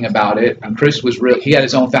talking about it, and Chris he had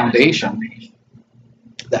his own foundation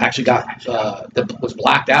that actually that was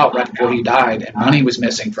blacked out right before he died, and money was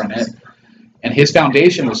missing from it. And his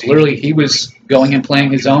foundation was literally, he was going and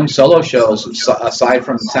playing his own solo shows aside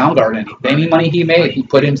from Soundgarden. Any money he made, he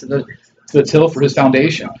put into the till for his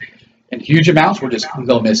foundation, and huge amounts were just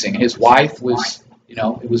go missing. His wife was,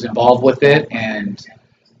 was involved with it, and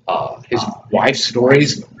his wife's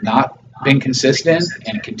story's not been consistent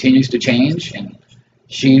and continues to change. And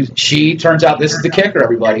she turns out, this is the kicker,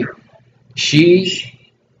 everybody.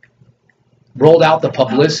 She rolled out the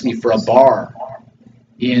publicity for a bar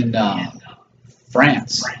in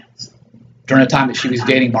France during the time that she was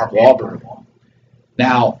dating Mark Wahlberg.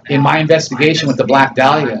 Now, in my investigation with the Black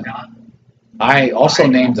Dahlia, I also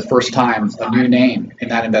named the first time a new name in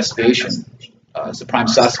that investigation as the prime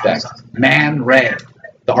suspect, Man Ray.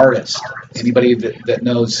 The artist. Anybody that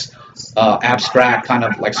knows abstract, kind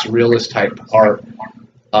of like surrealist type art,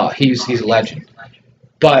 he's a legend.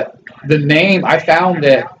 But the name, I found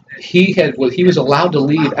that he was allowed to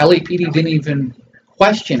leave. LAPD didn't even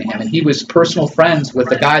question him, and he was personal friends with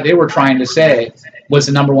the guy they were trying to say was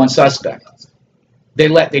the #1 suspect.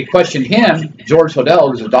 They questioned him, George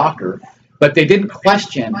Hodel, who's a doctor, but they didn't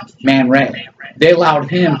question Man Ray. They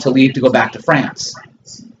allowed him to leave to go back to France.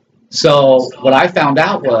 So what I found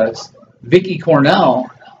out was Vicky Cornell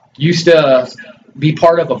used to be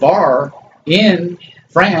part of a bar in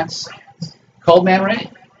France called Man Ray.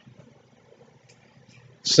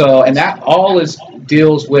 So, and that all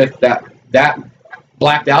deals with that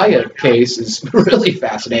Black Dahlia case is really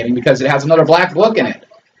fascinating because it has another black book in it.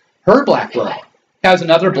 Her black book has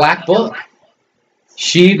another black book.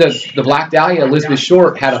 The Black Dahlia, Elizabeth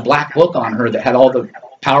Short, had a black book on her that had all the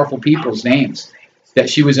powerful people's names that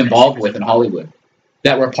she was involved with in Hollywood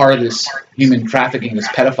that were part of this human trafficking, this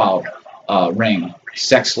pedophile ring,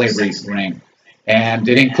 sex slavery ring. And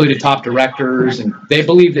it included top directors, and they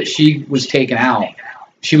believed that she was taken out.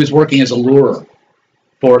 She was working as a lure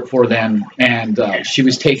for them, and she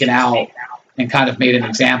was taken out and kind of made an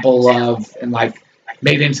example of, and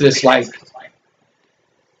made into this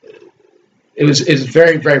it's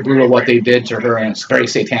very, very brutal what they did to her, and it's very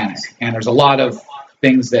satanic. And there's a lot of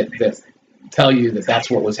things that tell you that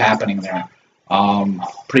that's what was happening there.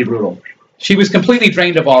 Pretty brutal. She was completely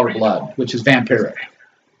drained of all her blood, which is vampiric.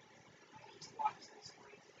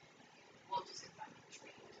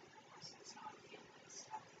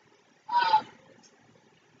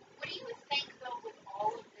 What do you think, though, with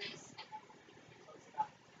all of this, and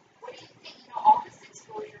what do you think, all this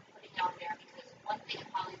exposure putting out there? Because one thing in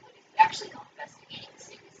Hollywood, if you actually go investigating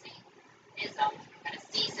Satanism, is you're going to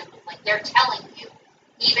see symbols. Like, they're telling you,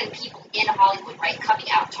 even people in Hollywood, right, coming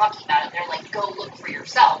out, talking about it, they're like, go look for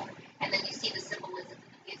yourself. And then you see the symbolism in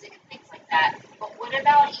the music and things like that. But what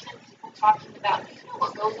about even people talking about, do you know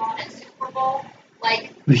what goes on at Super Bowl?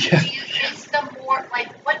 Like, yeah. Do you think the more,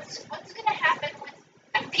 what's going to happen with,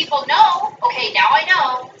 and people know, okay, now I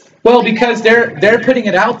know. Well, because they're putting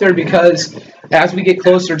it out there because as we get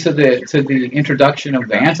closer to the introduction of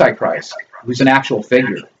the Antichrist, who's an actual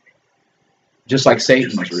figure, just like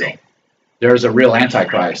Satan is real, there is a real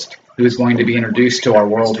Antichrist who is going to be introduced to our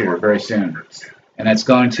world here very soon. And it's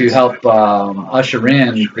going to help usher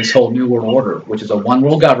in this whole new world order, which is a one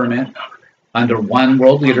world government under one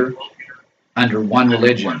world leader, under one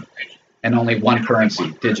religion, and only one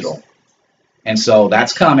currency, digital. And so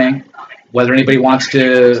that's coming. Whether anybody wants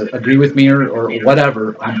to agree with me or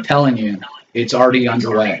whatever, I'm telling you, it's already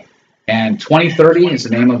underway. And 2030 is the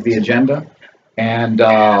name of the agenda. And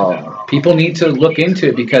people need to look into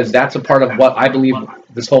it, because that's a part of what I believe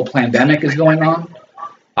this whole pandemic is going on.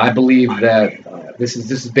 I believe that this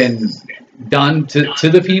has been done to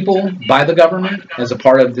the people by the government as a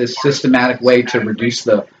part of this systematic way to reduce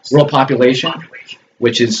the world population,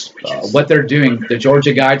 which is what they're doing. The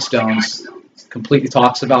Georgia Guidestones completely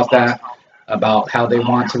talks about that, about how they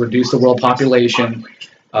want to reduce the world population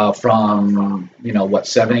from,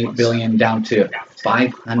 7-8 billion down to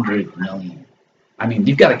 500 million. I mean,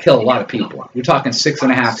 you've got to kill a lot of people. You're talking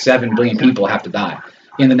 6.5-7 billion people have to die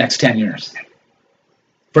in the next 10 years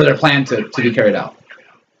for their plan to be carried out.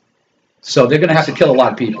 So they're going to have to kill a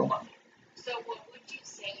lot of people. So what would you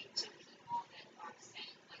say to people that are saying,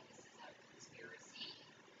 like, this is a conspiracy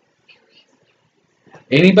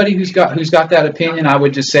theory? Anybody who's got that opinion, I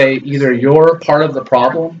would just say either you're part of the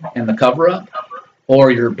problem and the cover-up,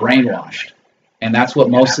 or you're brainwashed. And that's what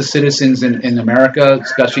most of the citizens in America,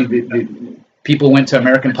 especially the people who went to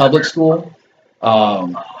American public school,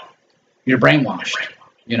 you're brainwashed.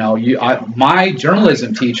 My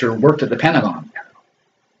journalism teacher worked at the Pentagon.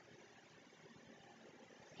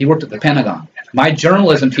 He worked at the Pentagon. My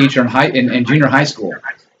journalism teacher in junior high school,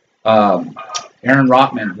 Aaron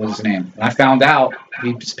Rotman was his name. And I found out,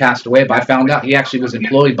 he just passed away, but I found out he actually was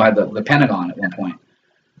employed by the Pentagon at one point.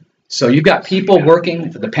 So you've got people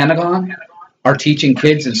working for the Pentagon are teaching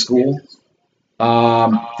kids in school.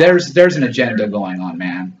 There's an agenda going on,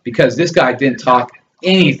 man, because this guy didn't talk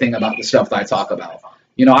anything about the stuff that I talk about.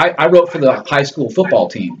 I wrote for the high school football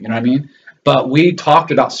team, you know what I mean? But we talked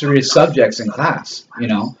about serious subjects in class,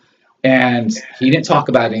 and he didn't talk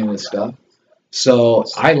about any of this stuff. So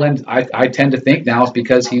I tend to think now it's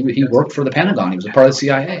because he worked for the Pentagon. He was a part of the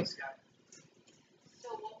CIA. So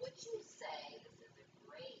what would you say, this is a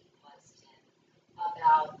great question,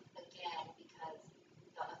 about, again, because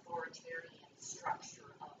the authoritarian structure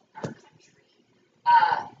of our country,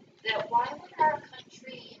 that why would our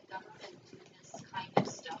country and government do this kind of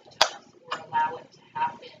stuff to us, or allow it to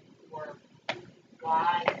happen, or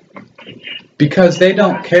why? Because they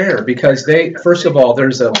don't care. Because first of all,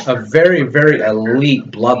 there's a very, very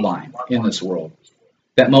elite bloodline in this world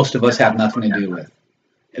that most of us have nothing to do with,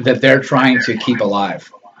 that they're trying to keep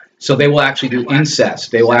alive. So they will actually do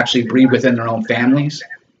incest. They will actually breed within their own families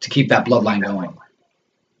to keep that bloodline going.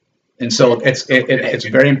 And so it's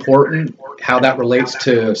very important how that relates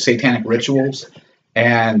to satanic rituals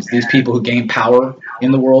and these people who gain power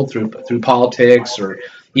in the world through politics, or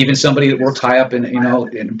even somebody that works high up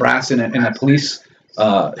in brass in a police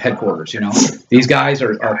headquarters. These guys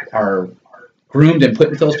are groomed and put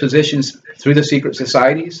into those positions through the secret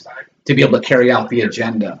societies to be able to carry out the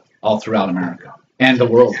agenda all throughout America and the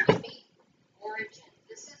world. Origin.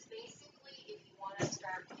 This is basically, if you want to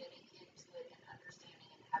start getting into it and understanding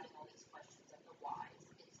and having all these questions of the whys,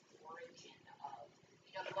 it's the origin of,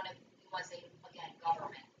 you want to say, again,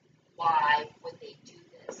 government. Why would they do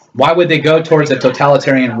this? Why would they go towards a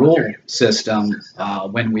totalitarian rule system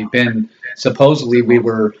when we've been, supposedly we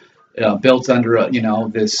were built under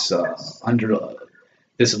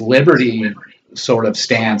this liberty sort of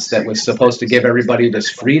stance that was supposed to give everybody this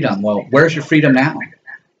freedom? Well, where's your freedom now?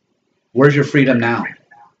 Where's your freedom now?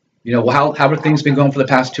 How have things been going for the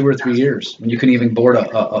past 2 or 3 years when you couldn't even board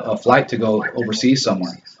a flight to go overseas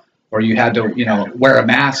somewhere, or you had to wear a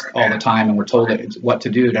mask all the time and were told what to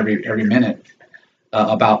do at every minute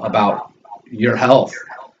about your health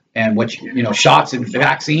and what shots and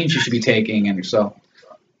vaccines you should be taking, and so. And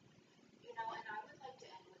I would like to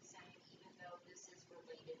end with saying, even though this is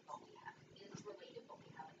related, but we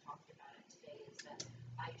haven't talked about it today, is that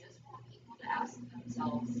I just want people to ask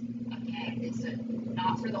themselves, again, it's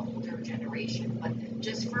not for the older generation, but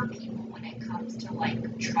just for people when it comes to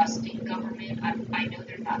trusting government. I know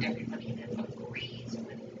there's not everybody that agrees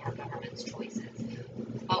with our government's choices,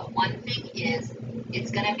 but one thing is,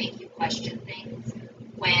 it's going to make you question things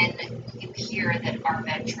when you hear that our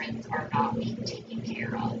veterans are not being taken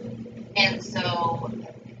care of. And so,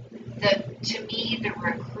 to me, the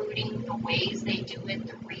recruiting, the ways they do it,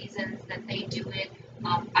 the reasons that they do it,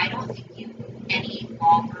 I don't think any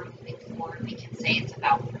longer moving forward we can say it's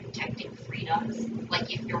about protecting freedoms.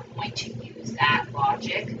 Like, if you're going to use that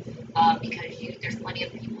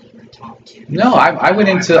talk to. No, I went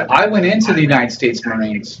into the United States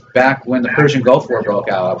Marines back when the Persian Gulf War broke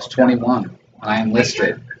out. I was 21 and I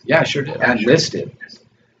enlisted. Yeah, I sure did. I enlisted.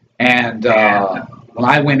 And when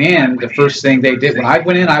I went in, the first thing they did, I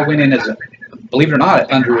went in as believe it or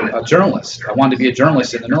not, under a journalist. I wanted to be a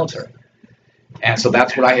journalist in the military. And so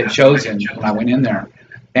that's what I had chosen when I went in there.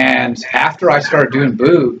 And after I started doing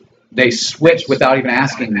boot, they switched without even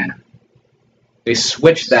asking me. They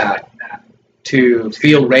switched that to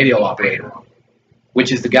field radio operator,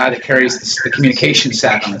 which is the guy that carries the communication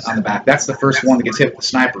sack on the back. That's the first one that gets hit with the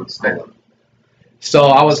sniper bullet. So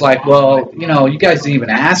I was like, well, you know, you guys didn't even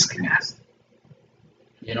ask me.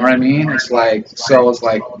 You know what I mean? It's like, so it's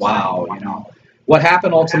like, wow, you know. What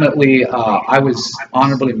happened ultimately, I was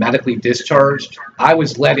honorably medically discharged. I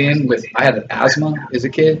was let in with, I had asthma as a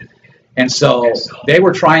kid. And so they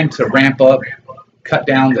were trying to ramp up, cut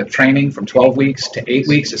down the training from 12 weeks to 8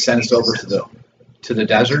 weeks to send us over to the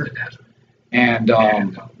desert. And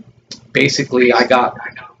basically I got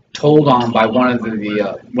told on by one of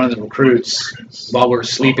the recruits while we were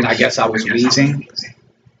sleeping. I guess I was wheezing.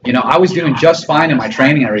 You know, I was doing just fine in my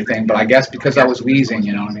training and everything, but I guess because I was wheezing,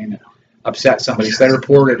 you know what I mean, upset somebody. So they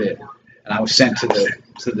reported it, and I was sent to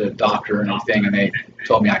the doctor and everything, and they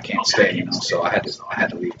told me I can't stay, you know, so I had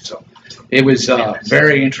to leave. So it was a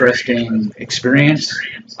very interesting experience.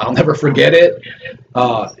 I'll never forget it.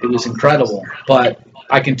 It was incredible. But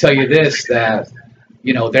I can tell you this, that,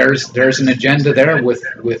 you know, there's an agenda there with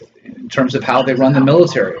in terms of how they run the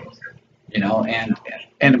military, you know,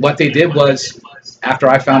 and what they did was, after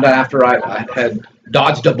I found out, after I had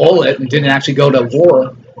dodged a bullet and didn't actually go to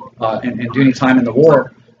war and do any time in the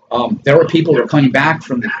war, there were people that were coming back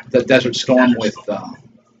from the Desert Storm with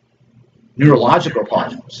neurological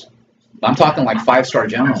problems. I'm talking like 5-star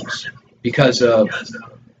generals because of,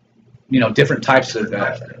 you know, different types of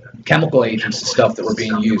chemical agents and stuff that were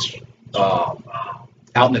being used out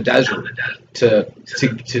in the desert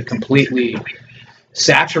to completely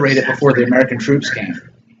saturate it before the American troops came.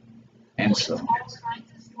 And so, all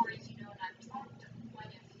kinds of stories, you know, and I've talked to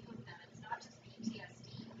quite a few of them. It's not just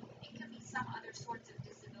PTSD. It can be some other sorts of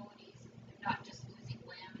disabilities, not just losing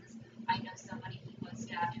limbs. I know somebody, he was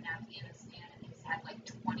stabbed in Afghanistan, and he's had like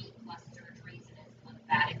 20+ surgeries, and his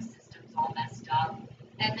lymphatic system's all messed up.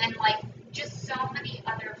 And then, like, just so many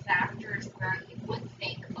other factors where you would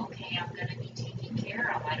think, okay, I'm going to be taken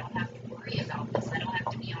care of. I don't have to worry about this. I don't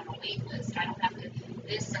have to be on a wait list. I don't have to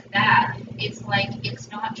this and that. It's like, it's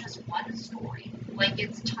not just one story. Like,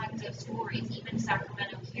 it's tons of stories. Even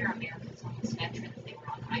Sacramento here, America's Homeless Veterans, they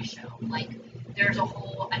were on my show. Like, there's a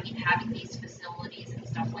whole, I mean, having these facilities and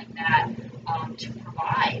stuff like that to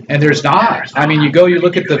provide. and there's not. I mean, you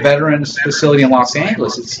look at the veterans facility in Los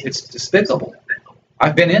Angeles. It's despicable.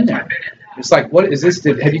 I've been in there. It's like, what is this?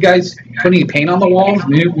 Have you guys put any paint on the walls?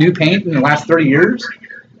 New paint in the last 30 years?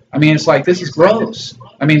 I mean, it's like, this is gross.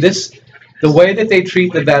 I mean, the way that they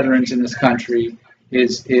treat the veterans in this country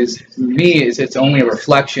is it's only a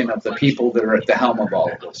reflection of the people that are at the helm of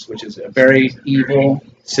all of this, which is a very evil,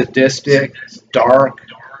 sadistic, dark,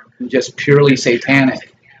 and just purely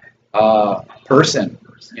satanic person,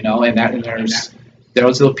 you know. And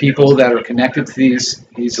those are the people that are connected to these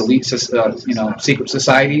elite, you know, secret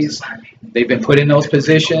societies. They've been put in those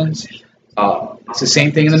positions. It's the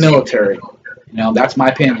same thing in the military. You know, that's my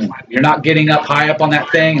opinion. You're not getting up high up on that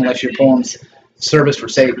thing unless you're pulling service for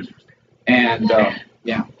Satan. And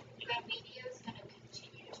yeah. The media is going to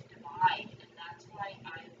continue to divide, and that's why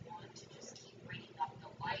I want to just keep bringing up the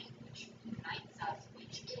light, which unites us,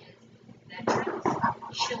 which is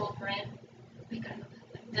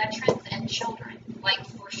veterans and children. Like,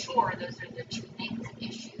 for sure, those are the two things and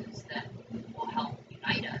issues that will help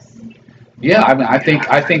unite us. Yeah, I mean,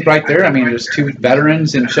 I think right there. I mean, there's two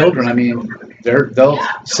veterans and children. I mean, they're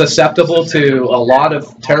susceptible to a lot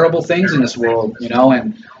of terrible things in this world, you know,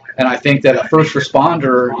 and I think that a first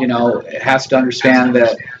responder, you know, has to understand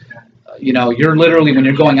that, you know, you're literally, when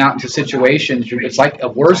you're going out into situations, it's like a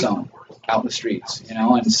war zone out in the streets, you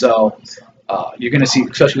know, and so you're going to see,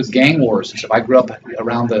 especially with gang wars and stuff. I grew up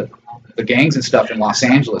around the gangs and stuff in Los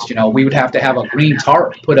Angeles. You know, we would have to have a green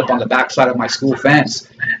tarp put up on the backside of my school fence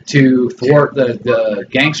to thwart the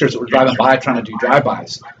gangsters that were driving by trying to do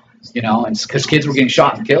drive-bys, you know, and because kids were getting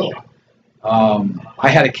shot and killed. I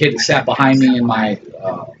had a kid that sat behind me in my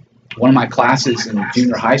one of my classes in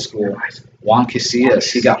junior high school, Juan Casillas.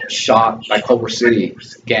 He got shot by Culver City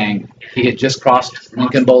gang. He had just crossed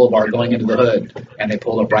Lincoln Boulevard going into the hood, and they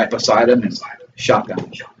pulled up right beside him and shotgun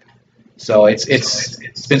him. So it's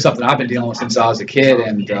been something I've been dealing with since I was a kid.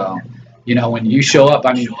 And you know, when you show up,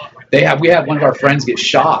 I mean, we had one of our friends get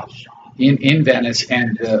shot in Venice,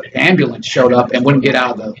 and the ambulance showed up and wouldn't get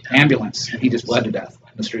out of the ambulance, and he just bled to death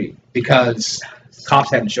in the street because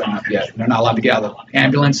cops hadn't shown up yet. They're not allowed to get out of the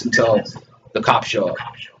ambulance until the cops show up.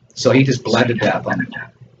 So he just bled to death on,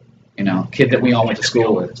 kid that we all went to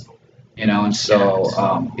school with. And so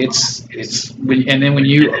and then when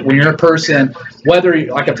you're a person, whether,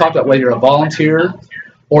 like I've talked about, whether you're a volunteer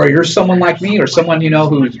or you're someone like me or someone,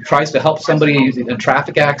 who tries to help somebody in a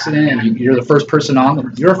traffic accident and you're the first person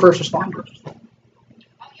on, you're a first responder. Oh,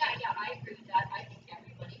 yeah, I agree with that. I think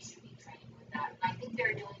everybody should be trained with that. And I think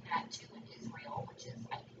they're doing that too in Israel, which is,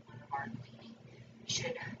 I think, one of our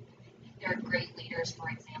they're great leaders for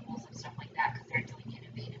examples of stuff like that because they're doing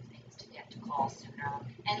innovative things to get to call sooner.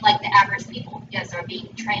 And like the average people, yes, are being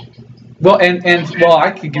trained. Well, and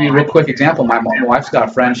I could give you a real quick example. My wife's got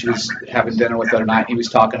a friend she was having dinner with the other night. He was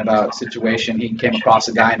talking about a situation. He came across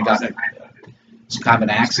a guy and got in kind of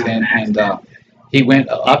an accident, and he went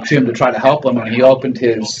up to him to try to help him, and he opened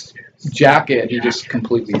his jacket. He just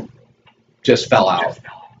completely just fell out.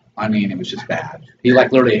 I mean, it was just bad. He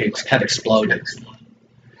literally had exploded.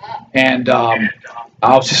 And I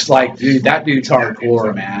was just like, dude, that dude's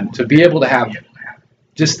hardcore, man. To be able to have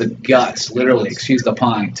just the guts, literally, excuse the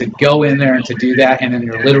pun, to go in there and to do that, and then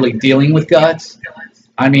you're literally dealing with guts.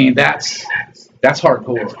 I mean, that's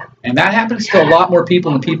hardcore, and that happens to a lot more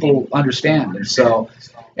people than people understand. And so,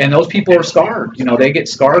 and those people are scarred. They get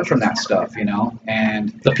scarred from that stuff.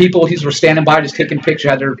 And the people were standing by just taking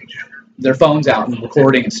pictures, had their phones out and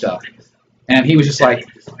recording and stuff. And he was just like,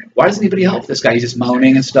 why doesn't anybody help this guy? He's just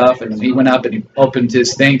moaning and stuff. And he went up and he opened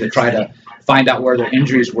his thing to try to find out where their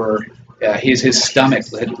injuries were. His stomach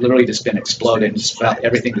had literally just been exploded, and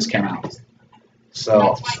everything just came out.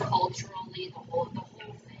 So that's why culturally the whole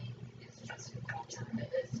thing is just culture.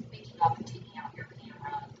 It's picking up and taking out your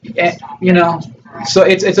camera. So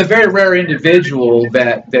it's a very rare individual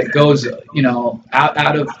that goes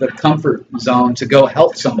out of the comfort zone to go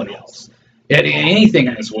help somebody else at anything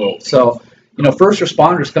in this world. So first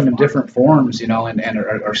responders come in different forms, and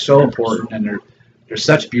are so important, and they're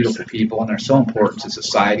such beautiful people, and they're so important to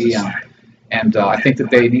society. And I think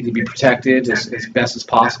that they need to be protected as best as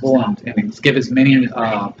possible, and give as many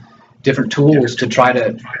different tools to try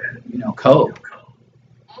to, cope.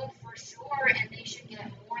 Oh, for sure, and they should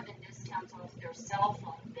get more than discounts off their cell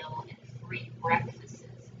phone bill and free breakfasts.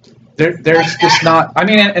 There's just not. I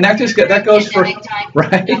mean, and that goes for right.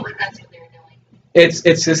 That's what they're doing. It's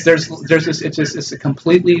just it's a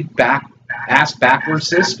completely backwards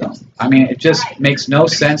system. I mean, it just makes no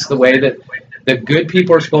sense the way that the good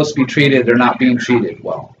people are supposed to be treated. They're not being treated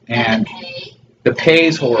well, and the pay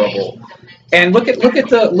is horrible. And look at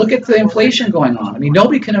the inflation going on. I mean,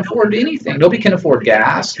 nobody can afford anything. Nobody can afford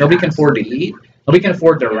gas. Nobody can afford to eat. Nobody can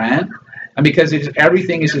afford their rent. And because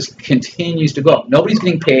everything is just continues to go up. Nobody's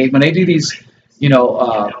getting paid when they do these,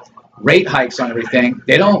 rate hikes on everything.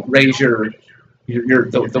 They don't raise the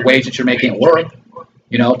wage that you're making at work,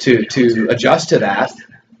 to adjust to that.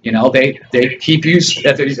 They keep you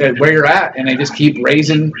at where you're at, and they just keep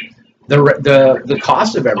raising the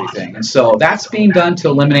cost of everything. And so that's being done to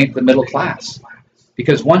eliminate the middle class,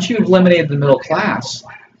 because once you've eliminated the middle class,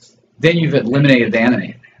 then you've eliminated the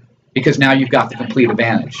enemy, because now you've got the complete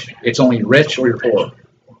advantage. It's only rich or you're poor,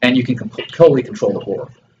 and you can totally control the poor.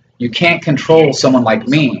 You can't control someone like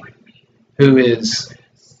me, who is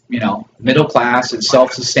middle class, is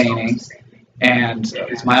self-sustaining, and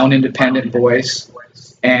is my own independent voice.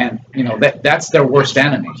 And that's their worst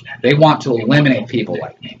enemy. They want to eliminate people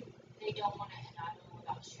like me. They don't want to, and I don't know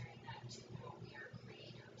about sharing that too. We are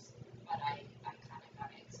creators, but I kind of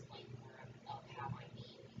got to explain more of how I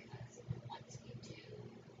mean, because once we do,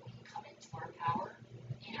 we come into our power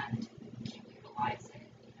and can utilize it.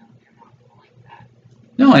 They're not going to like that.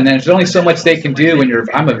 No, and there's only so much they can do when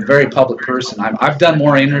I'm a very public person. I've done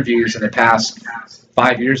more interviews in the past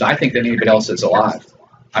 5 years, I think, than anybody else that's alive.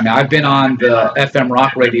 I mean, I've been on the FM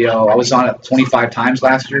rock radio. I was on it 25 times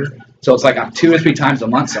last year. So it's like 2 or 3 times a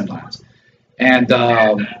month sometimes. And,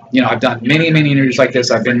 I've done many, many interviews like this.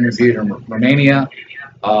 I've been interviewed in Romania,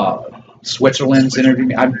 Switzerland's interviewed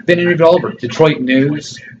me. I've been interviewed all over, Detroit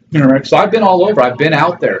News. So I've been all over. I've been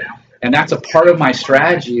out there. And that's a part of my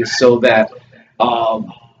strategy, is so that,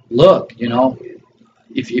 look,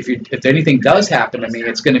 if anything does happen to me,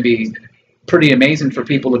 it's going to be pretty amazing for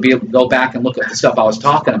people to be able to go back and look at the stuff I was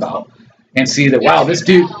talking about and see that, wow, this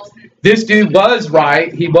dude was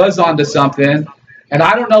right. He was onto something. And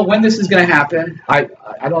I don't know when this is going to happen. I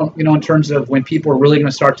don't, in terms of when people are really going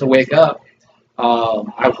to start to wake up.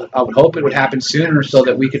 I would hope it would happen sooner, so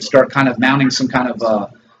that we could start kind of mounting some kind of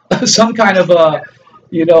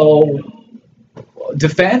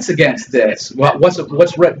defense against this. What's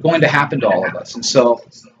going to happen to all of us? And so,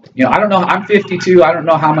 I don't know. I'm 52. I don't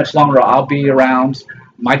know how much longer I'll be around.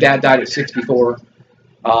 My dad died at 64.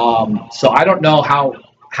 So I don't know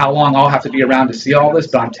how long I'll have to be around to see all this.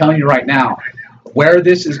 But I'm telling you right now, where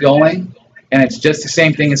this is going, and it's just the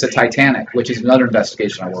same thing as the Titanic, which is another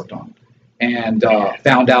investigation I worked on, and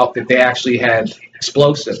found out that they actually had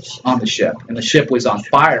explosives on the ship, and the ship was on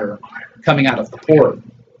fire coming out of the port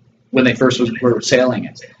when they first were sailing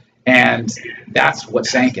it, and that's what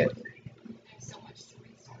sank it.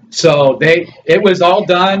 So it was all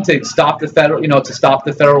done to stop the Federal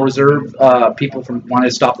Reserve. People from wanted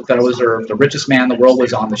to stop the Federal Reserve. The richest man in the world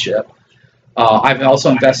was on the ship. I've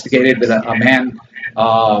also investigated that a man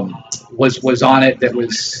was on it that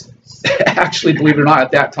was actually, believe it or not,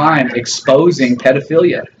 at that time exposing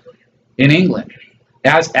pedophilia in England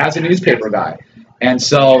as a newspaper guy, and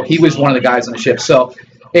so he was one of the guys on the ship. So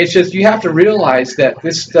it's just, you have to realize that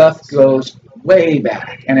this stuff goes way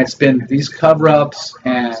back, and it's been these cover-ups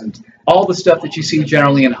and all the stuff that you see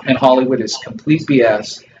generally in Hollywood is complete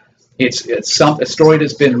BS. It's a story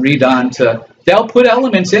that's been redone they'll put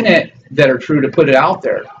elements in it that are true to put it out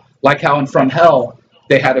there, like how in From Hell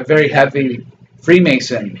they had a very heavy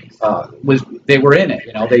Freemason they were in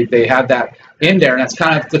it. They had that in there, and that's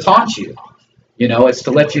kind of to taunt you. It's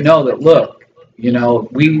to let you know that, look,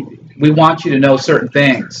 we want you to know certain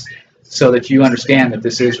things so that you understand that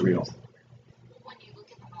this is real. When you look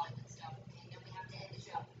at the Hollywood stuff, okay, then we have to end the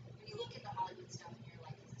show. When you look at the Hollywood stuff and you're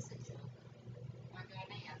like, is this a joke? Or God,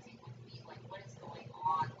 Nancy, with me, like, what is going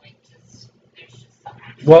on? Like, there's just some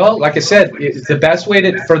action. Well, like I said, the best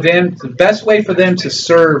way for them to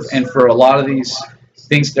serve, and for a lot of these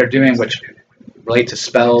things they're doing, which relate to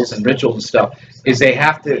spells and rituals and stuff, is they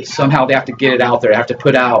have to get it out there. They have to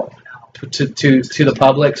put out to the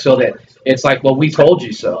public, so that it's like, well, we told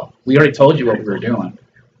you so. We already told you what we were doing.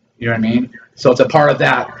 You know what I mean? So it's a part of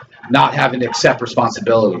that, not having to accept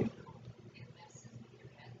responsibility.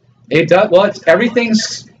 It does. Well,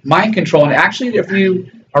 everything's mind control. And actually, if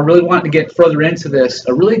you are really wanting to get further into this,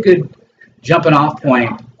 a really good jumping off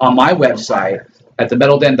point on my website at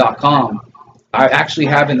themetalden.com, I actually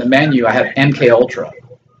have in the menu, I have MK Ultra.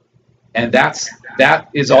 And that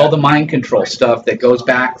is all the mind control stuff that goes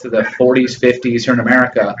back to the 40s, 50s here in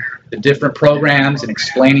America, the different programs, and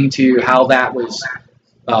explaining to you how that was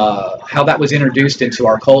introduced into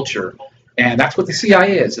our culture. And that's what the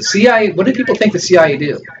CIA is. The CIA, what do people think the CIA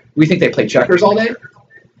do? We think they play checkers all day?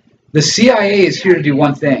 The CIA is here to do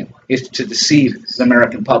one thing, is to deceive the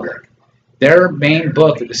American public. Their main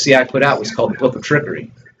book that the CIA put out was called The Book of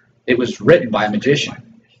Trickery. It was written by a magician.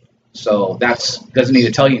 So doesn't need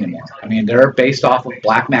to tell you anymore. I mean, they're based off of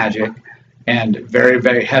black magic and very,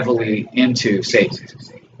 very heavily into Satan. So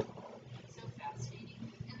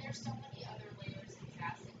fascinating. And there's so many other layers and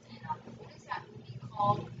facets in what is that movie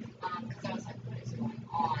called? Because I was like, what is going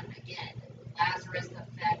on? Again, Lazarus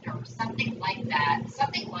Effect or something like that.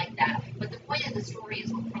 Something like that. But the point of the story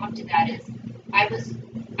is, what prompted that is I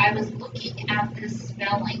was looking at the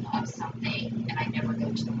spelling of something, and I never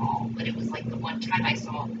go to the mall, but it was like the one time I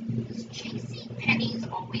saw J.C. Penney's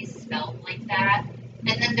always spelled like that.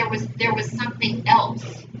 And then there was something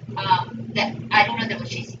else that I don't know that was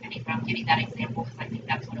J.C. Penney, but I'm giving that example because I think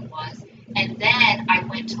that's what it was. And then I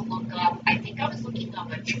went to look up, I think I was looking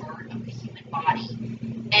up a chart of the human body,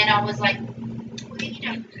 and I was like, wait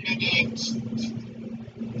a minute,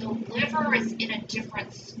 the liver is in a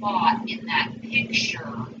different spot in that picture.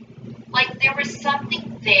 Like, there was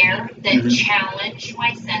something there that challenged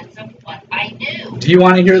my sense of what I knew. Do you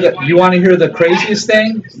want to hear the craziest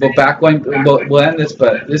thing? We'll end this,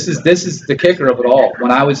 but this is the kicker of it all.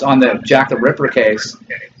 When I was on the Jack the Ripper case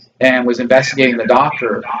and was investigating the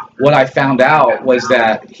doctor, what I found out was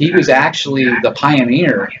that he was actually the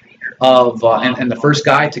pioneer of and the first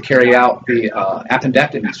guy to carry out the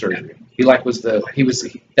appendectomy surgery.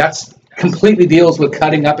 That's completely deals with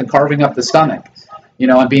cutting up and carving up the stomach,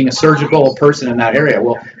 and being a surgical person in that area.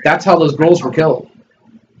 Well, that's how those girls were killed.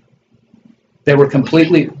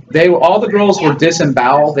 All the girls were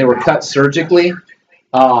disemboweled. They were cut surgically,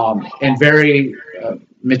 and very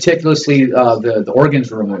meticulously, the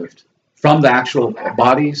organs were removed from the actual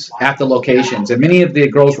bodies at the locations. And many of the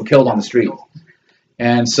girls were killed on the street.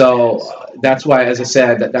 And so that's why, as I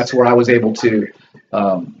said, that's where I was able to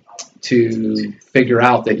figure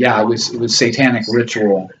out that, yeah, it was satanic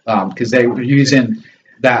ritual, because they were using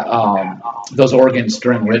those organs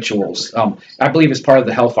during rituals. I believe it's part of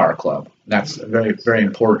the Hellfire Club. That's a very, very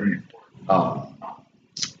important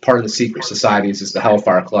part of the secret societies is the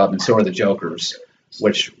Hellfire Club, and so are the Jokers,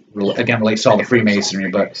 which again relates to all the Freemasonry.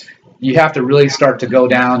 But you have to really start to go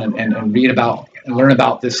down and read about and learn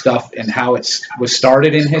about this stuff and how it was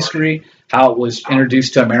started in history, how it was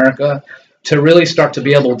introduced to America, to really start to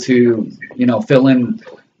be able to, you know, fill in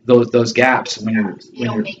those gaps when you're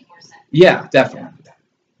It'll make more sense. yeah, definitely.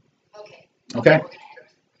 Okay. Okay. We're gonna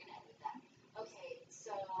end with that. Okay,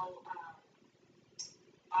 so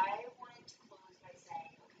I wanted to close by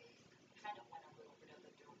saying, okay, kind of went a little bit of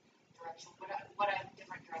a direction,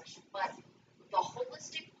 different direction, but the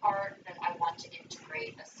holistic part that I want to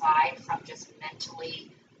integrate, aside from just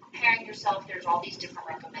mentally preparing yourself, there's all these different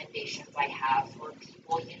recommendations I have for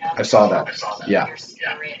people, you know. I saw that. Yeah. Your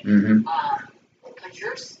spirit. Mm-hmm. Because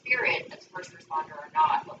your spirit, as first responder or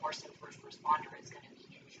not, but more so first responder, is going to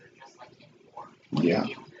be injured just like in war. Yeah.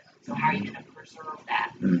 So how are you going to preserve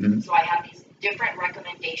that? Mm-hmm. So I have these different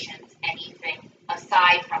recommendations, anything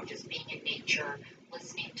aside from just being in nature,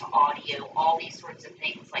 listening to audio, all these sorts of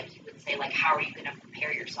things, like you would say, like how are you going to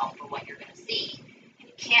prepare yourself for what you're going to see? And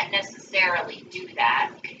you can't necessarily do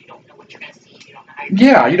that because you don't know what you're going to see. You don't know how you're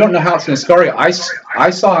Yeah, you don't know how it's going to scar you. I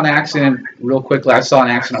saw an accident real quickly. I saw an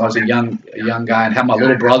accident. I was a young guy and had my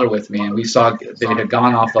little brother with me, and we saw they had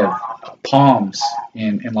gone off of palms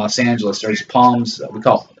in Los Angeles. There's palms, we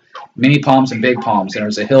call mini palms and big palms, and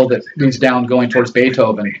there's a hill that leads down going towards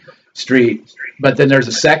Beethoven Street. But then there's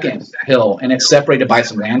a second hill, and it's separated by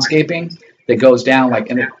some landscaping that goes down like.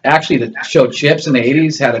 And it actually, the show Chips in the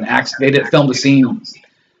 '80s had an accident. They filmed a scene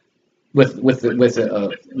with one of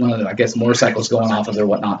the, I guess, motorcycles going off of there or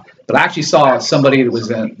whatnot. But I actually saw somebody that was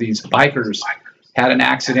these bikers had an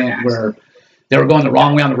accident where they were going the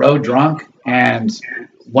wrong way on the road drunk, and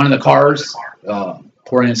one of the cars,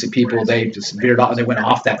 poor innocent people, they just veered off. They went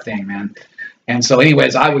off that thing, man. And so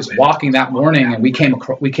anyways, I was walking that morning, and we came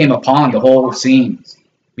upon the whole scene,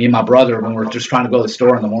 me and my brother, when we were just trying to go to the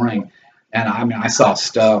store in the morning. And I mean, I saw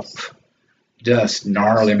stuff just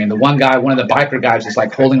gnarly. I mean, one of the biker guys was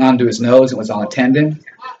like holding onto his nose and was on a tendon,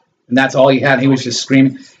 and that's all he had. He was just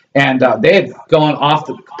screaming. And they had gone off,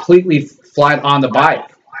 completely flat on the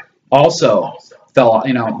bike. Also fell,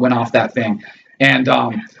 went off that thing. And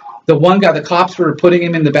the one guy, the cops were putting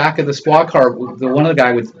him in the back of the squad car. The one of the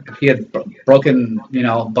guy he had broken,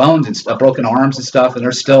 bones and stuff, broken arms and stuff, and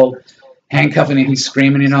they're still handcuffing him. He's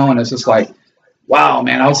screaming, and it's just like, wow,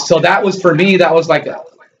 man. So that was, for me, that was like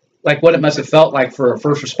what it must have felt like for a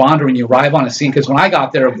first responder when you arrive on a scene. Because when I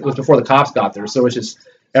got there, it was before the cops got there, so it was just,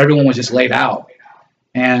 everyone was just laid out.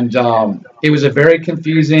 And it was a very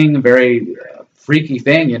confusing, very freaky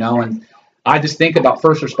thing, and I just think about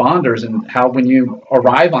first responders and how when you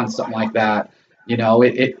arrive on something like that,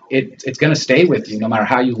 it's going to stay with you no matter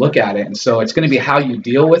how you look at it. And so it's going to be how you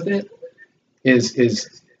deal with it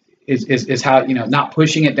is how, not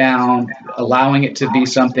pushing it down, allowing it to be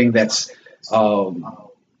something that's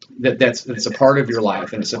that's a part of your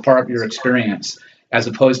life and it's a part of your experience, as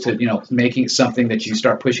opposed to, making it something that you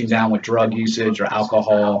start pushing down with drug usage or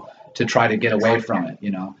alcohol to try to get away from it.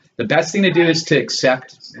 The best thing to do is to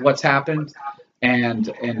accept what's happened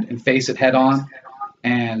and face it head on.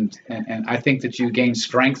 And I think that you gain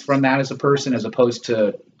strength from that as a person, as opposed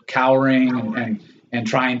to cowering and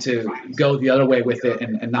trying to go the other way with it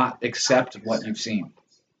and not accept what you've seen.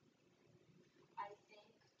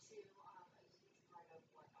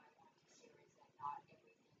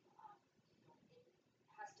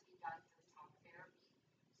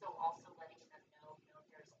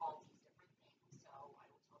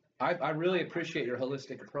 I really appreciate your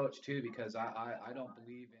holistic approach too, because I don't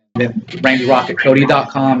believe in. Then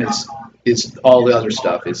RandyRocketCody.com is all the other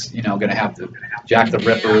stuff. Is going to have the Jack the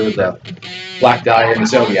Ripper, the Black Dahlia, and the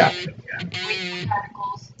Zodiac.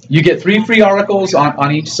 You get 3 free articles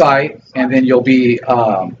on each site, and then you'll be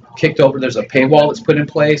kicked over. There's a paywall that's put in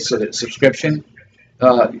place so that subscription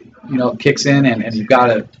kicks in, and you've got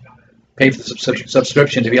to pay for the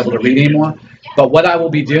subscription to be able to read anymore. But what I will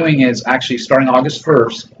be doing is actually starting August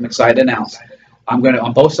 1st, I'm excited to announce, I'm going to,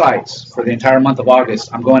 on both sites for the entire month of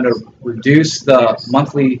August, I'm going to reduce the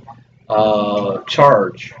monthly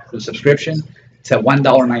charge for the subscription to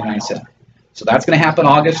 $1.99. So that's going to happen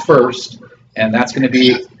August 1st, and that's going to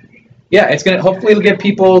be, it's going to, hopefully it'll give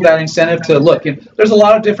people that incentive to look. There's a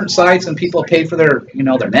lot of different sites, and people pay for their,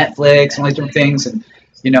 their Netflix and all these different things, and